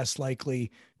going to be less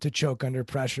likely to choke under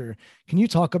pressure. Can you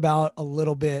talk about a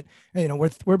little bit?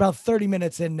 We're about 30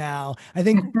 minutes in now. I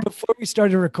think before we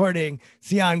started recording,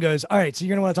 Sion goes, "All right, so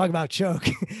you're going to want to talk about choke,"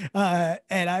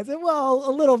 and I said, "Well,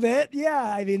 a little bit,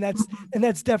 yeah." I mean,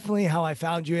 that's definitely how I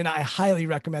found you, and I highly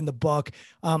recommend the book.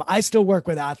 I still work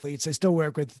with athletes. I still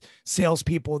work with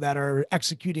salespeople that are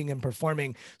executing and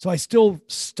performing. So I still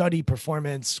study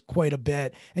performance quite a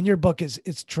bit, and your book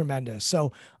it's tremendous.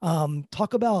 So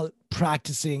talk about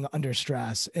practicing under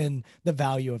stress and the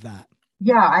value of that.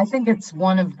 Yeah, I think it's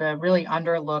one of the really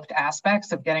underlooked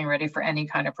aspects of getting ready for any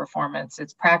kind of performance.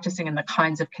 It's practicing in the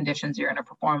kinds of conditions you're going to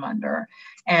perform under.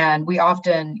 And we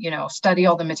often, study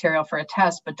all the material for a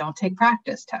test, but don't take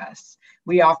practice tests.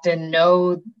 We often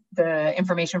know the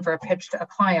information for a pitch to a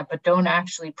client, but don't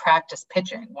actually practice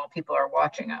pitching while people are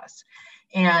watching us.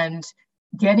 And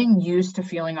getting used to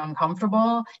feeling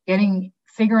uncomfortable,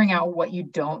 figuring out what you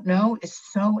don't know is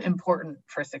so important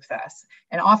for success.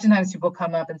 And oftentimes people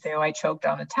come up and say, "Oh, I choked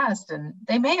on a test," and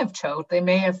they may have choked. They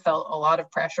may have felt a lot of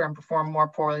pressure and performed more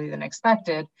poorly than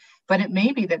expected, but it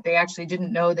may be that they actually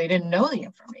didn't know the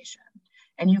information.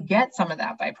 And you get some of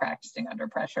that by practicing under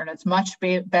pressure. And it's much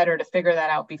better to figure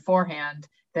that out beforehand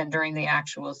than during the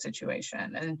actual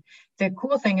situation. And the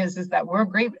cool thing is that we're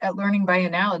great at learning by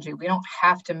analogy. We don't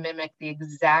have to mimic the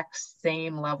exact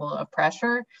same level of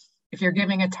pressure. If you're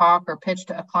giving a talk or pitch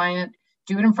to a client,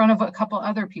 do it in front of a couple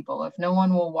other people. If no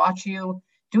one will watch you,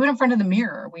 do it in front of the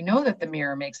mirror. We know that the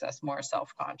mirror makes us more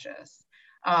self-conscious.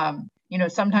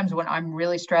 Sometimes when I'm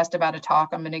really stressed about a talk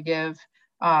I'm going to give,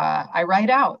 I write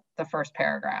out the first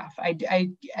paragraph. I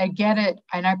get it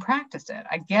and I practice it.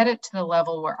 I get it to the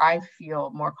level where I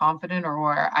feel more confident or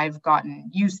where I've gotten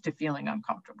used to feeling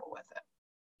uncomfortable with it.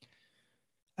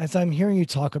 As I'm hearing you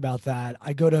talk about that,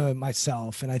 I go to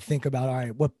myself and I think about, all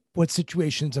right, what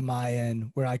situations am I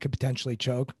in where I could potentially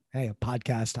choke? Hey, a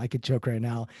podcast, I could choke right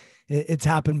now. It's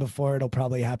happened before. It'll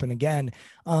probably happen again.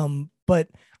 But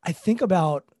I think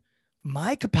about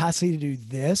my capacity to do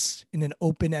this in an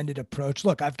open-ended approach.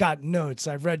 Look, I've got notes.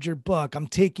 I've read your book. I'm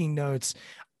taking notes.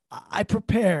 I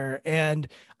prepare, and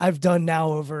I've done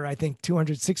now over, I think,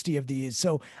 260 of these.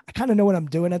 So I kind of know what I'm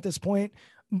doing at this point.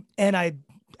 And I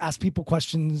ask people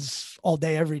questions all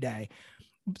day, every day.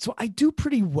 So I do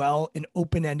pretty well in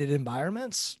open-ended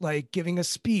environments, like giving a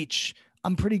speech.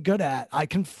 I'm pretty good at. I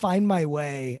can find my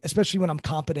way, especially when I'm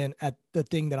competent at the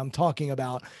thing that I'm talking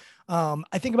about.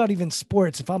 I think about even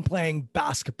sports. If I'm playing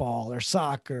basketball or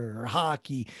soccer or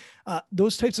hockey,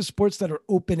 those types of sports that are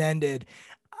open-ended,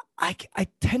 I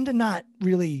tend to not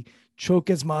really choke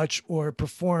as much or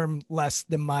perform less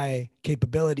than my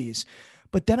capabilities.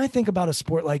 But then I think about a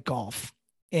sport like golf,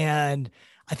 and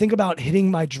I think about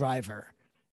hitting my driver,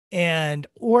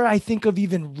 or I think of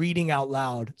even reading out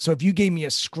loud. So if you gave me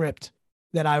a script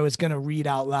that I was going to read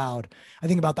out loud, I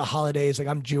think about the holidays. Like,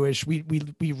 I'm Jewish. We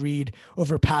read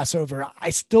over Passover. I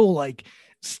still like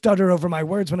stutter over my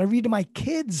words. When I read to my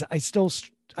kids, I still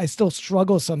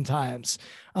struggle sometimes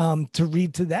to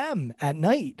read to them at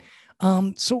night.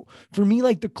 So for me,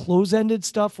 like the close-ended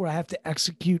stuff where I have to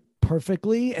execute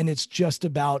perfectly and it's just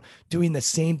about doing the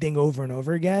same thing over and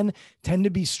over again, tend to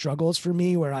be struggles for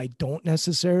me where I don't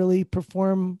necessarily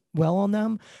perform well on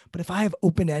them. But if I have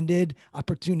open-ended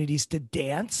opportunities to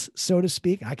dance, so to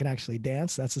speak, I can actually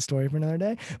dance. That's a story for another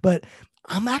day. But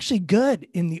I'm actually good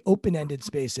in the open-ended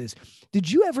spaces.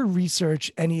 Did you ever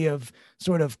research any of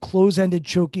sort of close-ended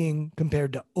choking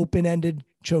compared to open-ended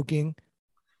choking?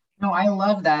 No, I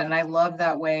love that. And I love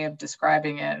that way of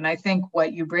describing it. And I think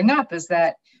what you bring up is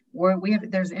that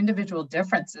there's individual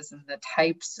differences in the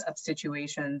types of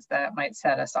situations that might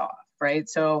set us off, right?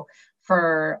 So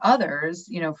for others,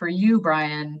 for you,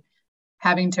 Brian,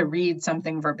 having to read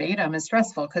something verbatim is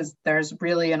stressful because there's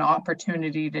really an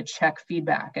opportunity to check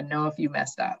feedback and know if you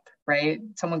messed up, right?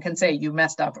 Someone can say you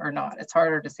messed up or not. It's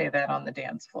harder to say that on the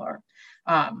dance floor.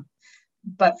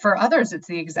 But for others, it's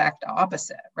the exact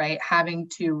opposite, right? Having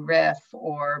to riff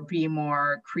or be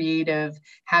more creative,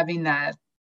 having that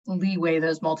leeway,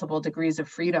 those multiple degrees of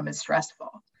freedom is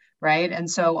stressful, right? And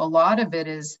so a lot of it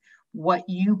is what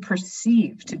you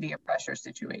perceive to be a pressure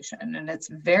situation. And it's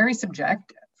very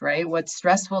subjective, right? What's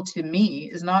stressful to me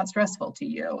is not stressful to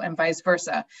you, and vice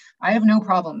versa. I have no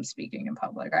problem speaking in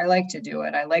public. I like to do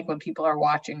it. I like when people are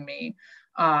watching me.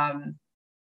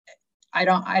 I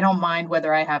don't mind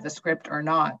whether I have a script or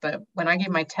not, but when I gave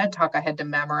my TED talk, I had to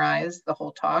memorize the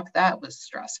whole talk. That was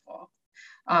stressful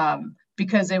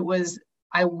because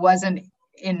I wasn't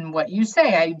in what you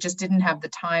say. I just didn't have the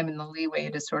time and the leeway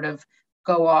to sort of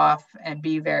go off and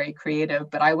be very creative,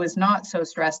 but I was not so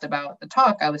stressed about the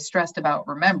talk. I was stressed about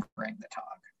remembering the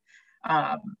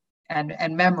talk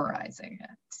and memorizing it.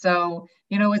 So,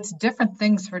 it's different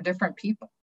things for different people.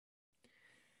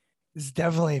 It's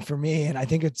definitely for me. And I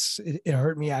think it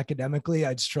hurt me academically.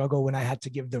 I'd struggle when I had to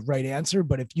give the right answer,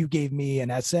 but if you gave me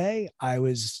an essay, I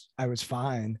was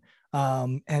fine.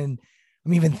 And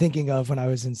I'm even thinking of when I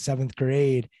was in 7th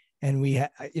grade and we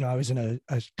had, I was in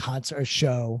a concert, a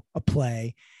show, a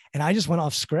play, and I just went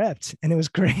off script and it was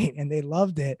great and they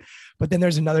loved it. But then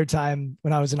there's another time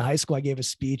when I was in high school, I gave a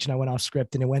speech and I went off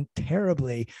script and it went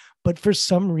terribly. But for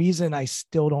some reason, I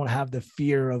still don't have the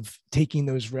fear of taking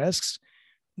those risks.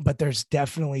 But there's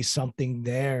definitely something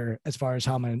there as far as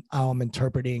how I'm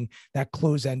interpreting that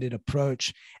close-ended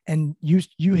approach. And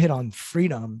you hit on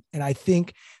freedom. And I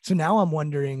think, so now I'm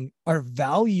wondering, are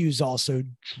values also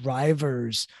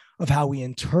drivers of how we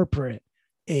interpret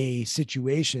a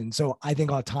situation? So I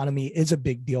think autonomy is a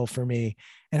big deal for me.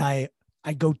 And I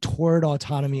go toward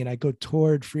autonomy and I go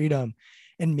toward freedom.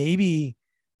 And maybe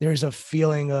there's a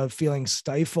feeling of feeling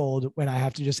stifled when I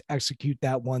have to just execute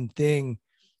that one thing.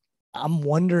 I'm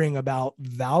wondering about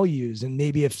values, and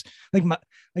maybe if like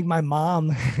my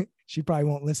mom, she probably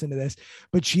won't listen to this,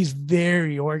 but she's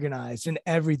very organized in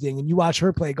everything. And you watch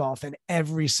her play golf and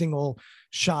every single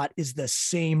shot is the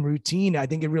same routine. I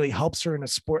think it really helps her in a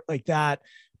sport like that,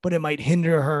 but it might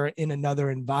hinder her in another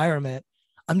environment.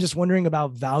 I'm just wondering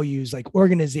about values like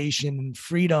organization and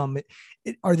freedom.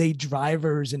 Are they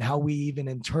drivers in how we even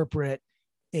interpret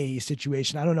a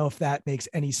situation? I don't know if that makes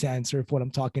any sense or if what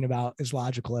I'm talking about is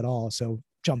logical at all. So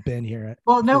jump in here.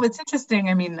 Well, no, it's interesting.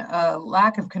 I mean,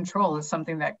 lack of control is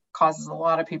something that causes a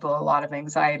lot of people a lot of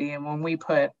anxiety. And when we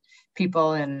put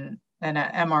people in an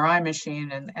MRI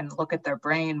machine and look at their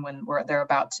brain when they're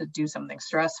about to do something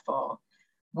stressful,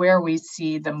 where we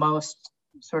see the most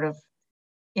sort of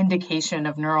indication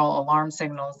of neural alarm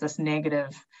signals, this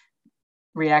negative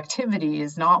reactivity,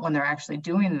 is not when they're actually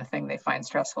doing the thing they find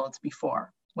stressful. It's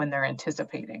before, when they're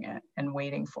anticipating it and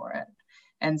waiting for it.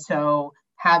 And so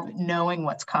knowing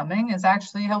what's coming is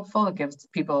actually helpful. It gives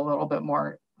people a little bit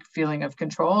more feeling of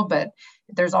control, but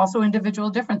there's also individual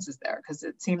differences there because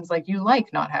it seems like you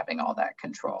like not having all that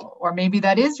control, or maybe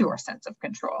that is your sense of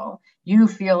control. You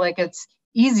feel like it's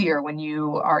easier when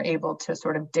you are able to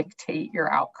sort of dictate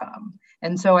your outcome.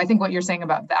 And so I think what you're saying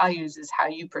about values is how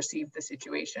you perceive the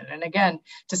situation. And again,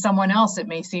 to someone else, it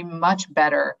may seem much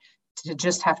better to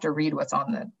just have to read what's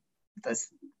on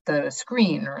the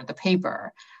screen or the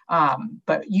paper,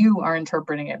 but you are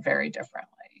interpreting it very differently.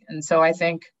 And so I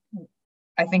think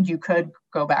you could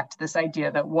go back to this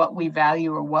idea that what we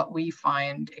value or what we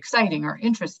find exciting or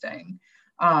interesting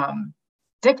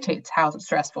dictates how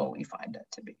stressful we find it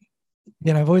to be.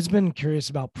 Yeah, and I've always been curious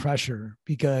about pressure,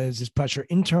 because is pressure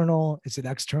internal? Is it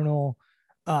external?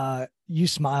 You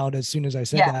smiled as soon as I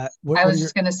said that. I was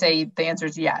just going to say the answer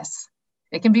is yes.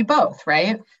 It can be both,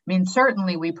 right? I mean,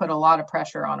 certainly we put a lot of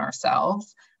pressure on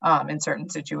ourselves in certain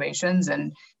situations,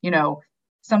 and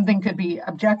something could be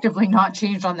objectively not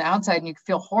changed on the outside and you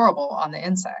feel horrible on the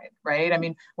inside, right? I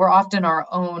mean, we're often our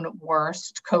own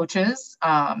worst coaches.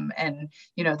 And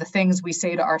the things we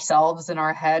say to ourselves in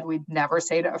our head, we'd never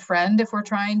say to a friend if we're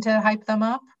trying to hype them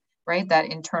up, right?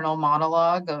 That internal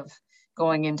monologue of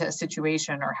going into a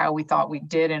situation or how we thought we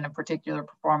did in a particular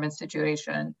performance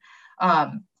situation.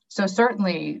 So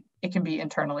certainly it can be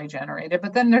internally generated,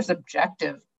 but then there's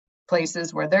objective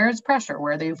places where there's pressure,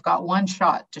 where they've got one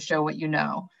shot to show what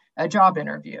a job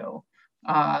interview,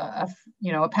 a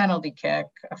penalty kick,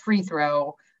 a free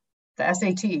throw, the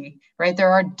SAT, right?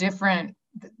 There are different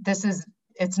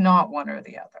it's not one or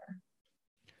the other.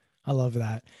 I love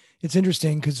that. It's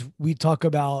interesting because we talk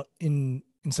about in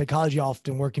psychology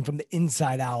often working from the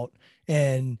inside out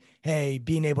and, hey,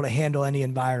 being able to handle any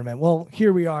environment. Well,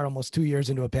 here we are almost 2 years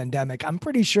into a pandemic. I'm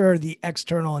pretty sure the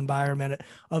external environment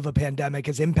of a pandemic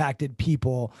has impacted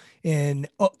people in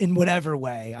whatever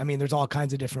way. I mean, there's all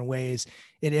kinds of different ways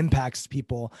it impacts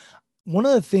people. One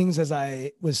of the things as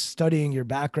I was studying your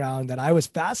background that I was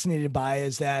fascinated by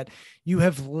is that you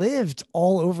have lived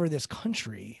all over this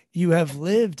country. You have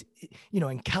lived,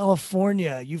 in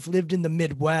California, you've lived in the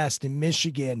Midwest, in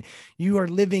Michigan, you are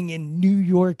living in New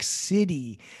York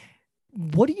City.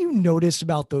 What do you notice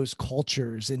about those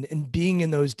cultures and being in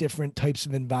those different types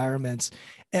of environments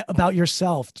about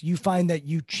yourself? Do you find that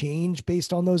you change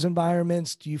based on those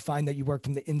environments? Do you find that you work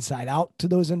from the inside out to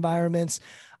those environments?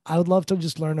 I would love to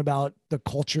just learn about the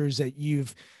cultures that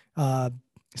you've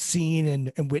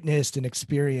seen and witnessed and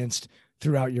experienced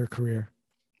throughout your career.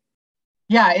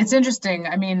 Yeah, it's interesting.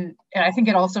 I mean, and I think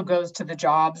it also goes to the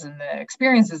jobs and the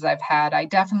experiences I've had. I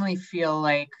definitely feel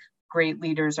like great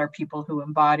leaders are people who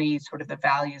embody sort of the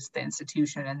values of the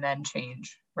institution and then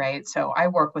change, right? So I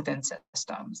work within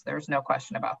systems. There's no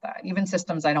question about that. Even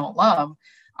systems I don't love,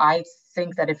 I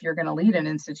think that if you're going to lead an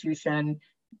institution,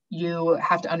 you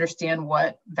have to understand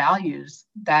what values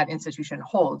that institution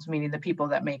holds, meaning the people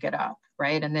that make it up,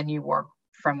 right? And then you work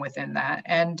from within that.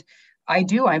 And I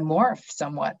morph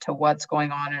somewhat to what's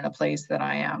going on in a place that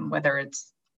I am, whether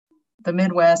it's the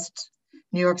Midwest,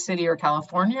 New York City, or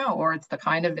California, or it's the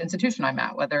kind of institution I'm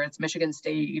at, whether it's Michigan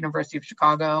State, University of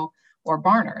Chicago, or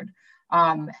Barnard.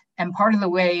 And part of the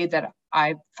way that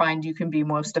I find you can be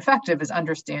most effective is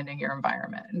understanding your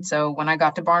environment. And so when I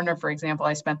got to Barnard, for example,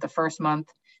 I spent the first month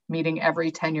meeting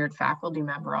every tenured faculty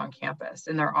member on campus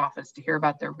in their office to hear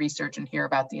about their research and hear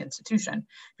about the institution,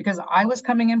 because I was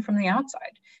coming in from the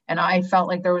outside and I felt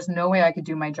like there was no way I could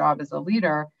do my job as a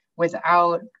leader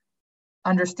without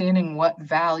understanding what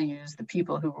values the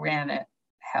people who ran it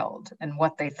held and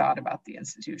what they thought about the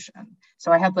institution.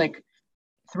 So I had like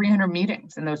 300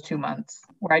 meetings in those 2 months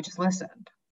where I just listened.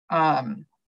 And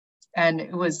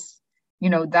it was,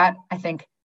 that I think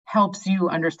helps you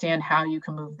understand how you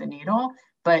can move the needle,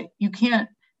 but you can't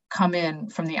come in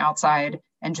from the outside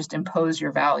and just impose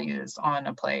your values on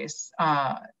a place.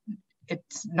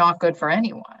 It's not good for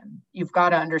anyone. You've got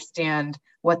to understand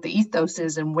what the ethos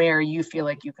is and where you feel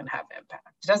like you can have impact.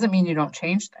 It doesn't mean you don't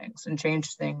change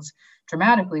things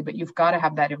dramatically, but you've got to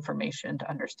have that information to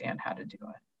understand how to do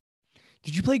it.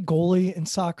 Did you play goalie in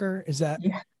soccer? Is that?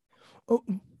 Yeah. Oh,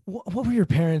 what were your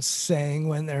parents saying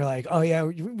when they're like, oh yeah,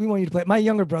 we want you to play? My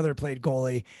younger brother played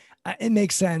goalie. It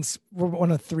makes sense. We're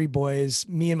one of three boys,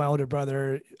 me and my older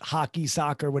brother, hockey,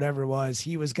 soccer, whatever it was,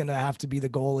 he was going to have to be the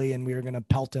goalie and we were going to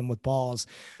pelt him with balls.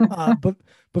 But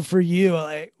for you,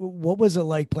 like, what was it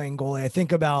like playing goalie? I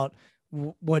think about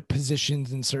what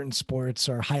positions in certain sports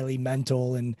are highly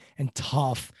mental and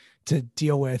tough to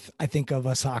deal with. I think of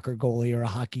a soccer goalie or a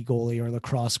hockey goalie or a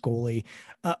lacrosse goalie.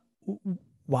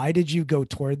 Why did you go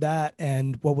toward that?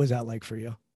 And what was that like for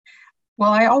you?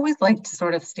 Well, I always like to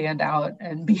sort of stand out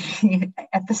and be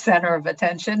at the center of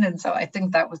attention. And so I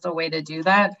think that was a way to do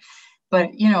that. But,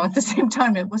 at the same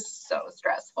time, it was so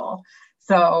stressful.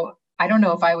 So I don't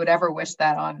know if I would ever wish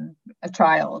that on a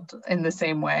child in the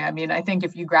same way. I mean, I think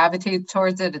if you gravitate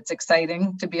towards it, it's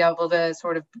exciting to be able to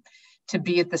sort of to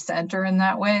be at the center in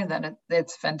that way, then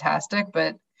it's fantastic.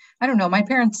 But I don't know, my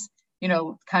parents,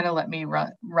 kind of let me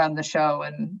run the show.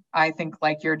 And I think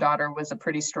like your daughter was a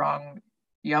pretty strong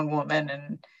young woman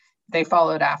and they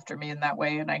followed after me in that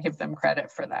way. And I give them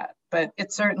credit for that. But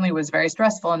it certainly was very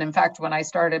stressful. And in fact, when I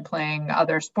started playing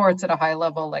other sports at a high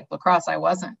level, like lacrosse, I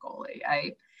wasn't goalie.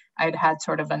 I'd had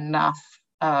sort of enough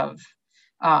of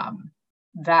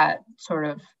that sort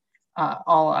of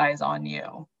all eyes on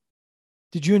you.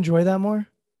 Did you enjoy that more?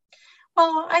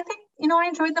 Well, I think, I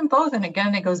enjoyed them both. And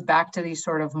again, it goes back to these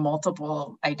sort of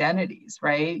multiple identities,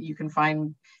 right? You can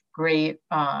find great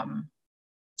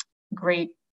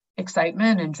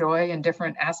excitement and joy in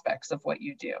different aspects of what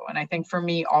you do. And I think for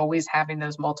me, always having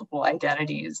those multiple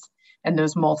identities and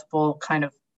those multiple kind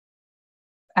of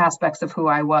aspects of who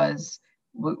I was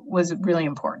really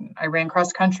important. I ran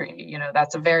cross country,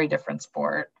 that's a very different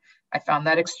sport. I found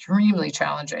that extremely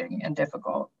challenging and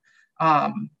difficult.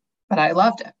 But I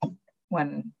loved it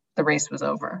when the race was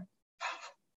over.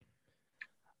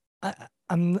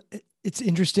 It's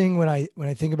interesting when I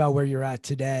think about where you're at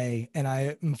today, and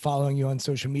I am following you on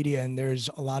social media, and there's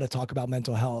a lot of talk about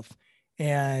mental health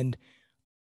and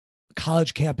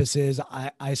college campuses.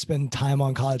 I spend time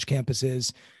on college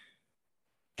campuses.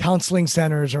 Counseling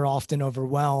centers are often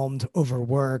overwhelmed,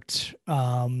 overworked.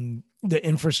 the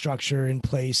infrastructure in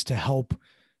place to help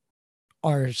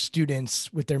our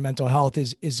students with their mental health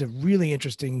is a really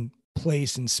interesting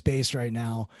place and space right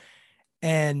now.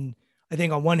 And I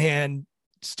think on one hand,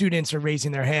 students are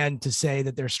raising their hand to say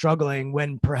that they're struggling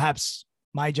when perhaps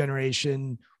my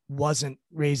generation wasn't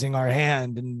raising our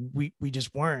hand, and we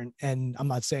just weren't. And I'm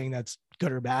not saying that's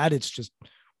good or bad. It's just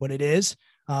what it is.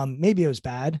 Maybe it was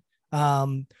bad.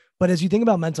 But as you think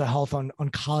about mental health on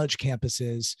college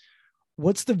campuses,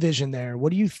 what's the vision there?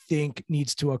 What do you think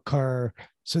needs to occur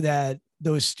so that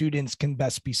those students can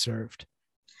best be served?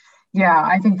 Yeah,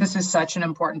 I think this is such an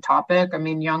important topic. I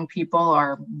mean, young people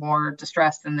are more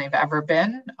distressed than they've ever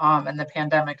been, and the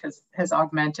pandemic has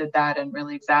augmented that and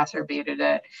really exacerbated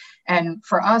it. And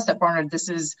for us at Barnard, this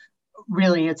is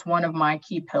really, it's one of my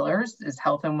key pillars is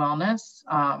health and wellness.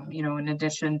 In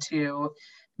addition to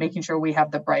making sure we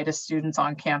have the brightest students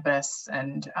on campus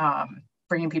and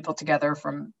bringing people together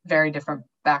from very different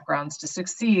backgrounds to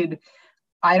succeed,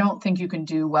 I don't think you can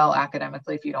do well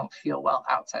academically if you don't feel well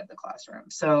outside the classroom.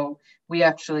 So we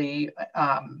actually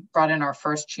brought in our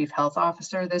first chief health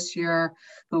officer this year,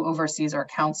 who oversees our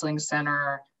counseling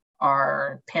center,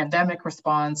 our pandemic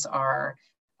response, our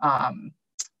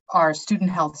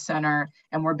student health center,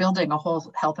 and we're building a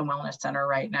whole health and wellness center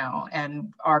right now.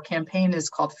 And our campaign is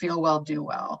called Feel Well, Do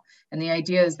Well. And the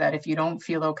idea is that if you don't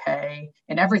feel okay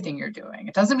in everything you're doing,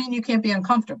 it doesn't mean you can't be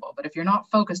uncomfortable, but if you're not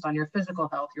focused on your physical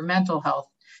health, your mental health,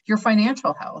 your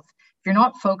financial health, if you're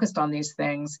not focused on these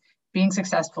things, being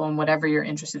successful in whatever you're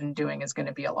interested in doing is going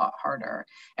to be a lot harder.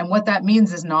 And what that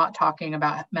means is not talking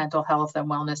about mental health and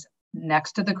wellness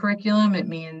next to the curriculum. It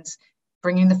means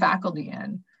bringing the faculty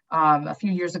in. A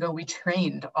few years ago, we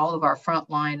trained all of our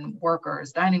frontline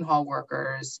workers, dining hall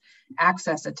workers,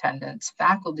 access attendants,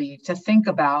 faculty to think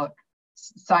about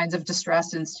signs of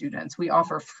distress in students. We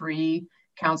offer free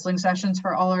counseling sessions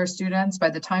for all our students. By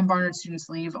the time Barnard students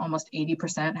leave, almost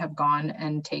 80% have gone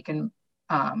and taken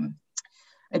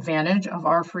advantage of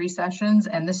our free sessions.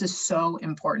 And this is so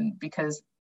important because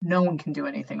no one can do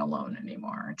anything alone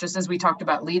anymore. Just as we talked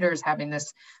about leaders having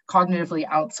this cognitively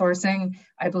outsourcing,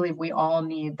 I believe we all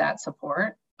need that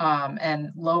support,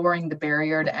 and lowering the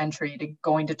barrier to entry, to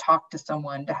going to talk to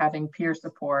someone, to having peer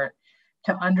support,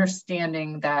 to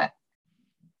understanding that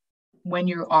when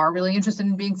you are really interested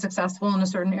in being successful in a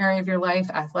certain area of your life,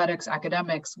 athletics,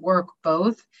 academics, work,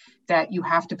 both, that you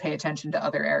have to pay attention to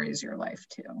other areas of your life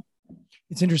too.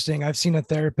 It's interesting. I've seen a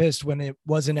therapist when it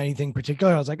wasn't anything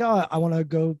particular. I was like, oh, I want to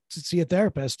go to see a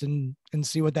therapist and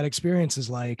see what that experience is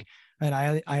like. And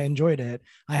I enjoyed it.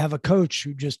 I have a coach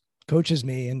who just coaches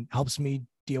me and helps me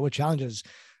deal with challenges.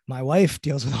 My wife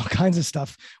deals with all kinds of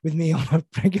stuff with me on a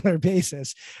regular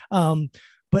basis.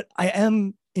 But I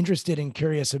am interested and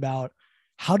curious about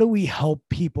how do we help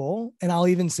people, and I'll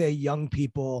even say young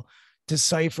people,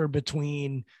 decipher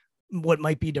between what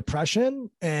might be depression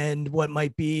and what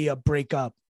might be a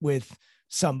breakup with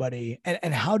somebody,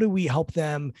 and how do we help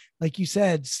them, like you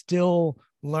said, still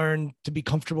learn to be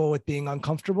comfortable with being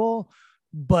uncomfortable,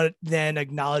 but then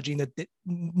acknowledging that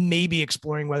maybe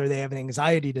exploring whether they have an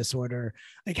anxiety disorder.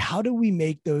 Like, how do we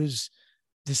make those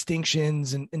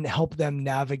distinctions and help them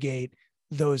navigate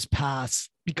those paths?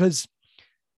 Because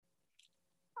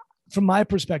from my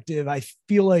perspective, I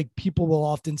feel like people will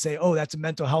often say, oh, that's a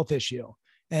mental health issue,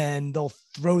 and they'll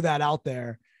throw that out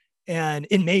there. And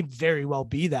it may very well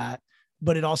be that,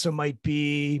 but it also might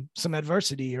be some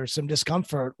adversity or some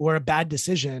discomfort or a bad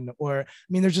decision. Or, I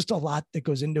mean, there's just a lot that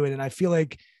goes into it. And I feel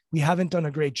like we haven't done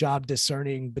a great job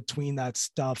discerning between that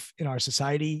stuff in our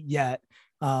society yet.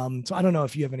 So I don't know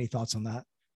if you have any thoughts on that.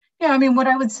 Yeah, I mean, what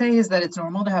I would say is that it's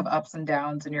normal to have ups and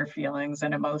downs in your feelings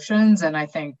and emotions. And I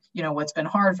think, what's been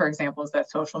hard, for example, is that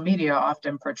social media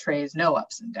often portrays no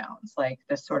ups and downs, like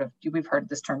this sort of, we've heard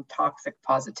this term toxic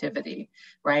positivity,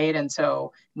 right? And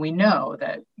so we know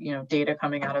that, data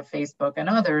coming out of Facebook and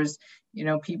others,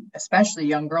 especially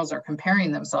young girls are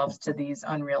comparing themselves to these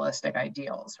unrealistic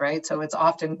ideals, right? So it's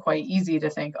often quite easy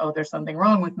to think, oh, there's something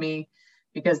wrong with me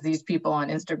because these people on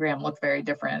Instagram look very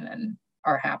different and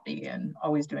are happy and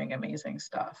always doing amazing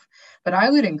stuff. But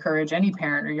I would encourage any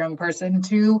parent or young person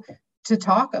to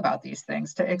talk about these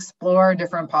things, to explore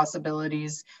different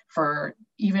possibilities, for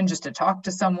even just to talk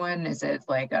to someone. Is it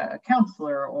like a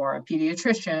counselor or a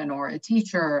pediatrician or a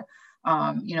teacher?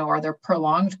 Are there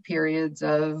prolonged periods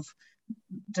of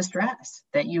distress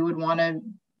that you would want to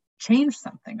change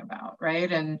something about,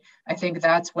 right? And I think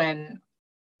that's when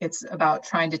it's about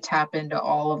trying to tap into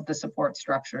all of the support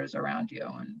structures around you.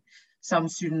 And some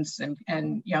students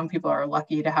and young people are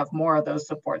lucky to have more of those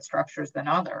support structures than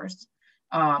others.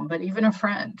 But even a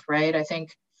friend, right? I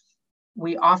think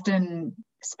we often,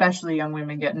 especially young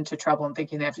women, get into trouble and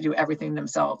thinking they have to do everything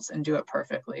themselves and do it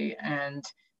perfectly. And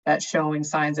that showing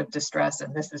signs of distress,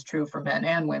 and this is true for men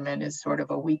and women, is sort of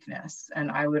a weakness.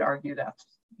 And I would argue that,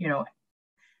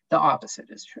 the opposite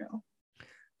is true.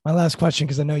 My last question,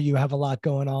 because I know you have a lot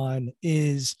going on,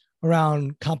 is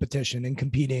around competition and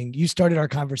competing. You started our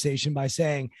conversation by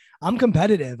saying, I'm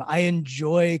competitive. I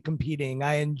enjoy competing.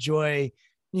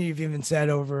 You've even said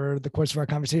over the course of our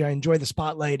conversation, I enjoy the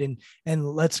spotlight and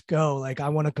let's go. Like, I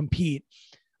want to compete.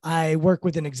 I work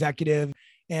with an executive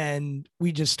and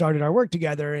we just started our work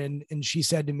together. And she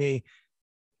said to me,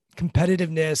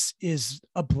 competitiveness is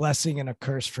a blessing and a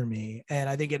curse for me. And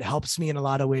I think it helps me in a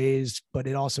lot of ways, but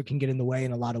it also can get in the way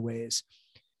in a lot of ways.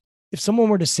 If someone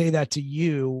were to say that to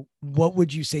you, what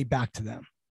would you say back to them?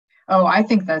 Oh, I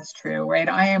think that's true, right?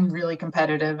 I am really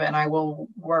competitive and I will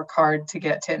work hard to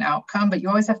get to an outcome, but you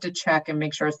always have to check and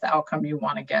make sure it's the outcome you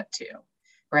want to get to,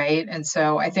 right? And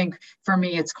so I think for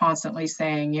me, it's constantly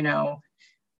saying,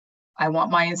 I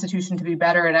want my institution to be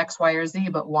better at X, Y, or Z,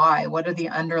 but why? What are the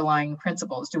underlying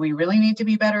principles? Do we really need to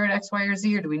be better at X, Y, or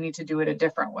Z, or do we need to do it a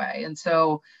different way? And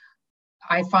so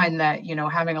I find that,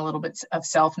 having a little bit of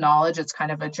self-knowledge, it's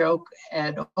kind of a joke,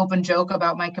 an open joke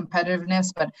about my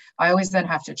competitiveness, but I always then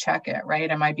have to check it, right?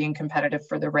 Am I being competitive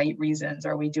for the right reasons?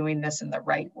 Are we doing this in the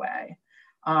right way?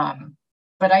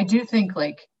 But I do think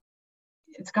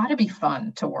it's got to be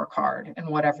fun to work hard in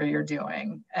whatever you're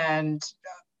doing. And,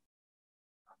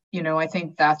 I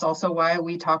think that's also why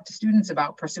we talk to students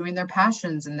about pursuing their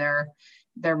passions and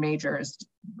their majors.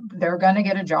 They're going to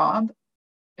get a job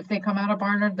if they come out of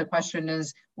Barnard. The question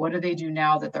is, what do they do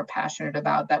now that they're passionate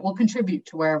about that will contribute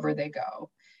to wherever they go?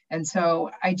 And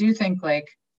so I do think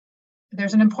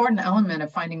there's an important element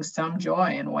of finding some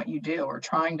joy in what you do, or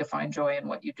trying to find joy in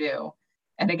what you do.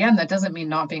 And again, that doesn't mean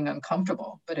not being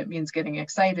uncomfortable, but it means getting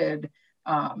excited,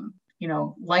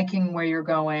 liking where you're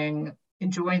going,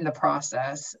 enjoying the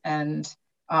process, and,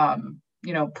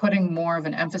 putting more of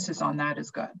an emphasis on that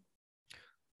is good.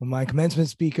 Well, my commencement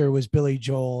speaker was Billy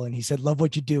Joel, and he said, love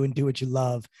what you do and do what you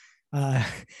love. I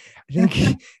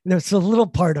think that's a little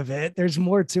part of it. There's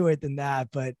more to it than that,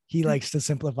 but he likes to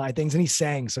simplify things, and he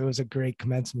sang. So it was a great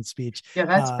commencement speech. Yeah,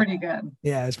 that's pretty good.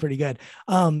 Yeah, it's pretty good.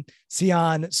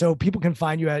 Sian, so people can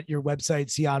find you at your website,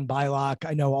 Sian Bilock.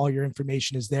 I know all your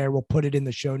information is there. We'll put it in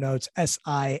the show notes,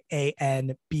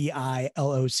 SIANBILOCK.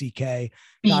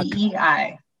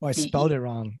 BEI. Oh, I spelled it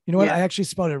wrong. You know what? Yeah. I actually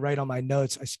spelled it right on my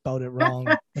notes. I spelled it wrong.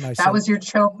 That was your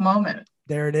choke moment.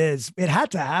 There it is. It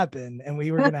had to happen, and we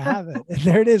were going to have it. And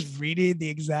there it is, reading the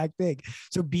exact thing.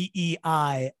 So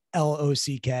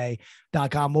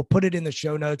BEILOCK.com. We'll put it in the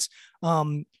show notes.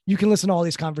 You can listen to all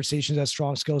these conversations at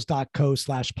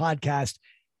strongskills.co/podcast.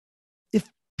 If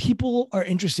people are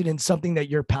interested in something that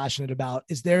you're passionate about,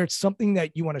 is there something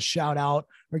that you want to shout out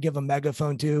or give a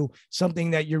megaphone to,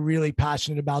 something that you're really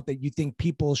passionate about that you think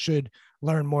people should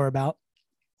learn more about?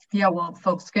 Yeah, well,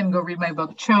 folks can go read my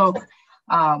book, Choke,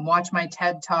 watch my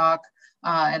TED Talk,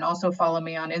 and also follow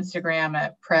me on Instagram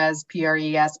at Prez,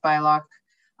 P-R-E-S, Bilock,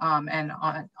 and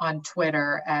on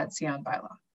Twitter at Sian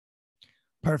Bilock.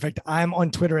 Perfect. I'm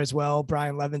on Twitter as well,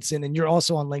 Brian Levinson, and you're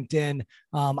also on LinkedIn.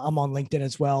 I'm on LinkedIn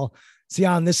as well.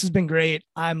 Sian, this has been great.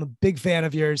 I'm a big fan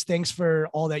of yours. Thanks for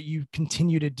all that you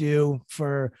continue to do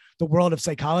for the world of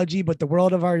psychology, but the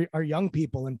world of our young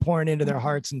people, and pouring into their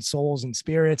hearts and souls and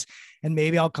spirits. And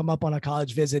maybe I'll come up on a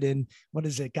college visit in,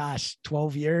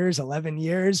 12 years, 11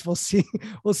 years. We'll see.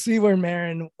 We'll see where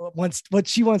Maren wants, what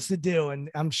she wants to do.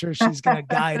 And I'm sure she's going to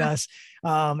guide us.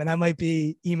 And I might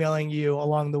be emailing you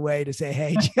along the way to say,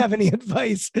 hey, do you have any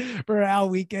advice for how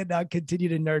we can continue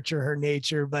to nurture her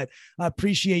nature? But I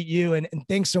appreciate you. And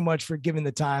thanks so much for giving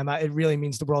the time. It really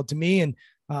means the world to me. And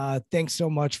thanks so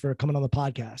much for coming on the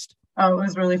podcast. Oh, it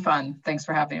was really fun. Thanks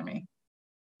for having me.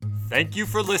 Thank you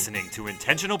for listening to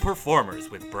Intentional Performers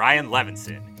with Brian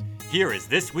Levinson. Here is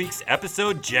this week's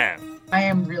episode gem. I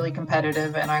am really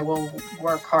competitive and I will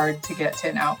work hard to get to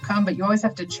an outcome, but you always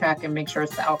have to check and make sure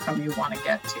it's the outcome you want to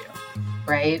get to,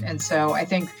 right? And so I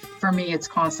think for me, it's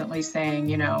constantly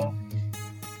saying,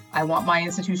 I want my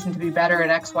institution to be better at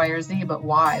X, Y, or Z, but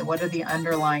why? What are the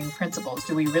underlying principles?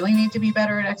 Do we really need to be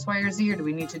better at X, Y, or Z, or do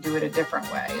we need to do it a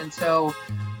different way? And so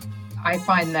I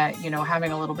find that,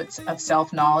 having a little bit of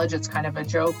self-knowledge, it's kind of a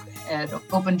joke, an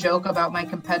open joke about my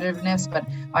competitiveness, but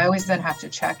I always then have to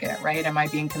check it, right? Am I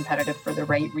being competitive for the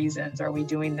right reasons? Are we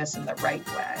doing this in the right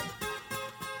way?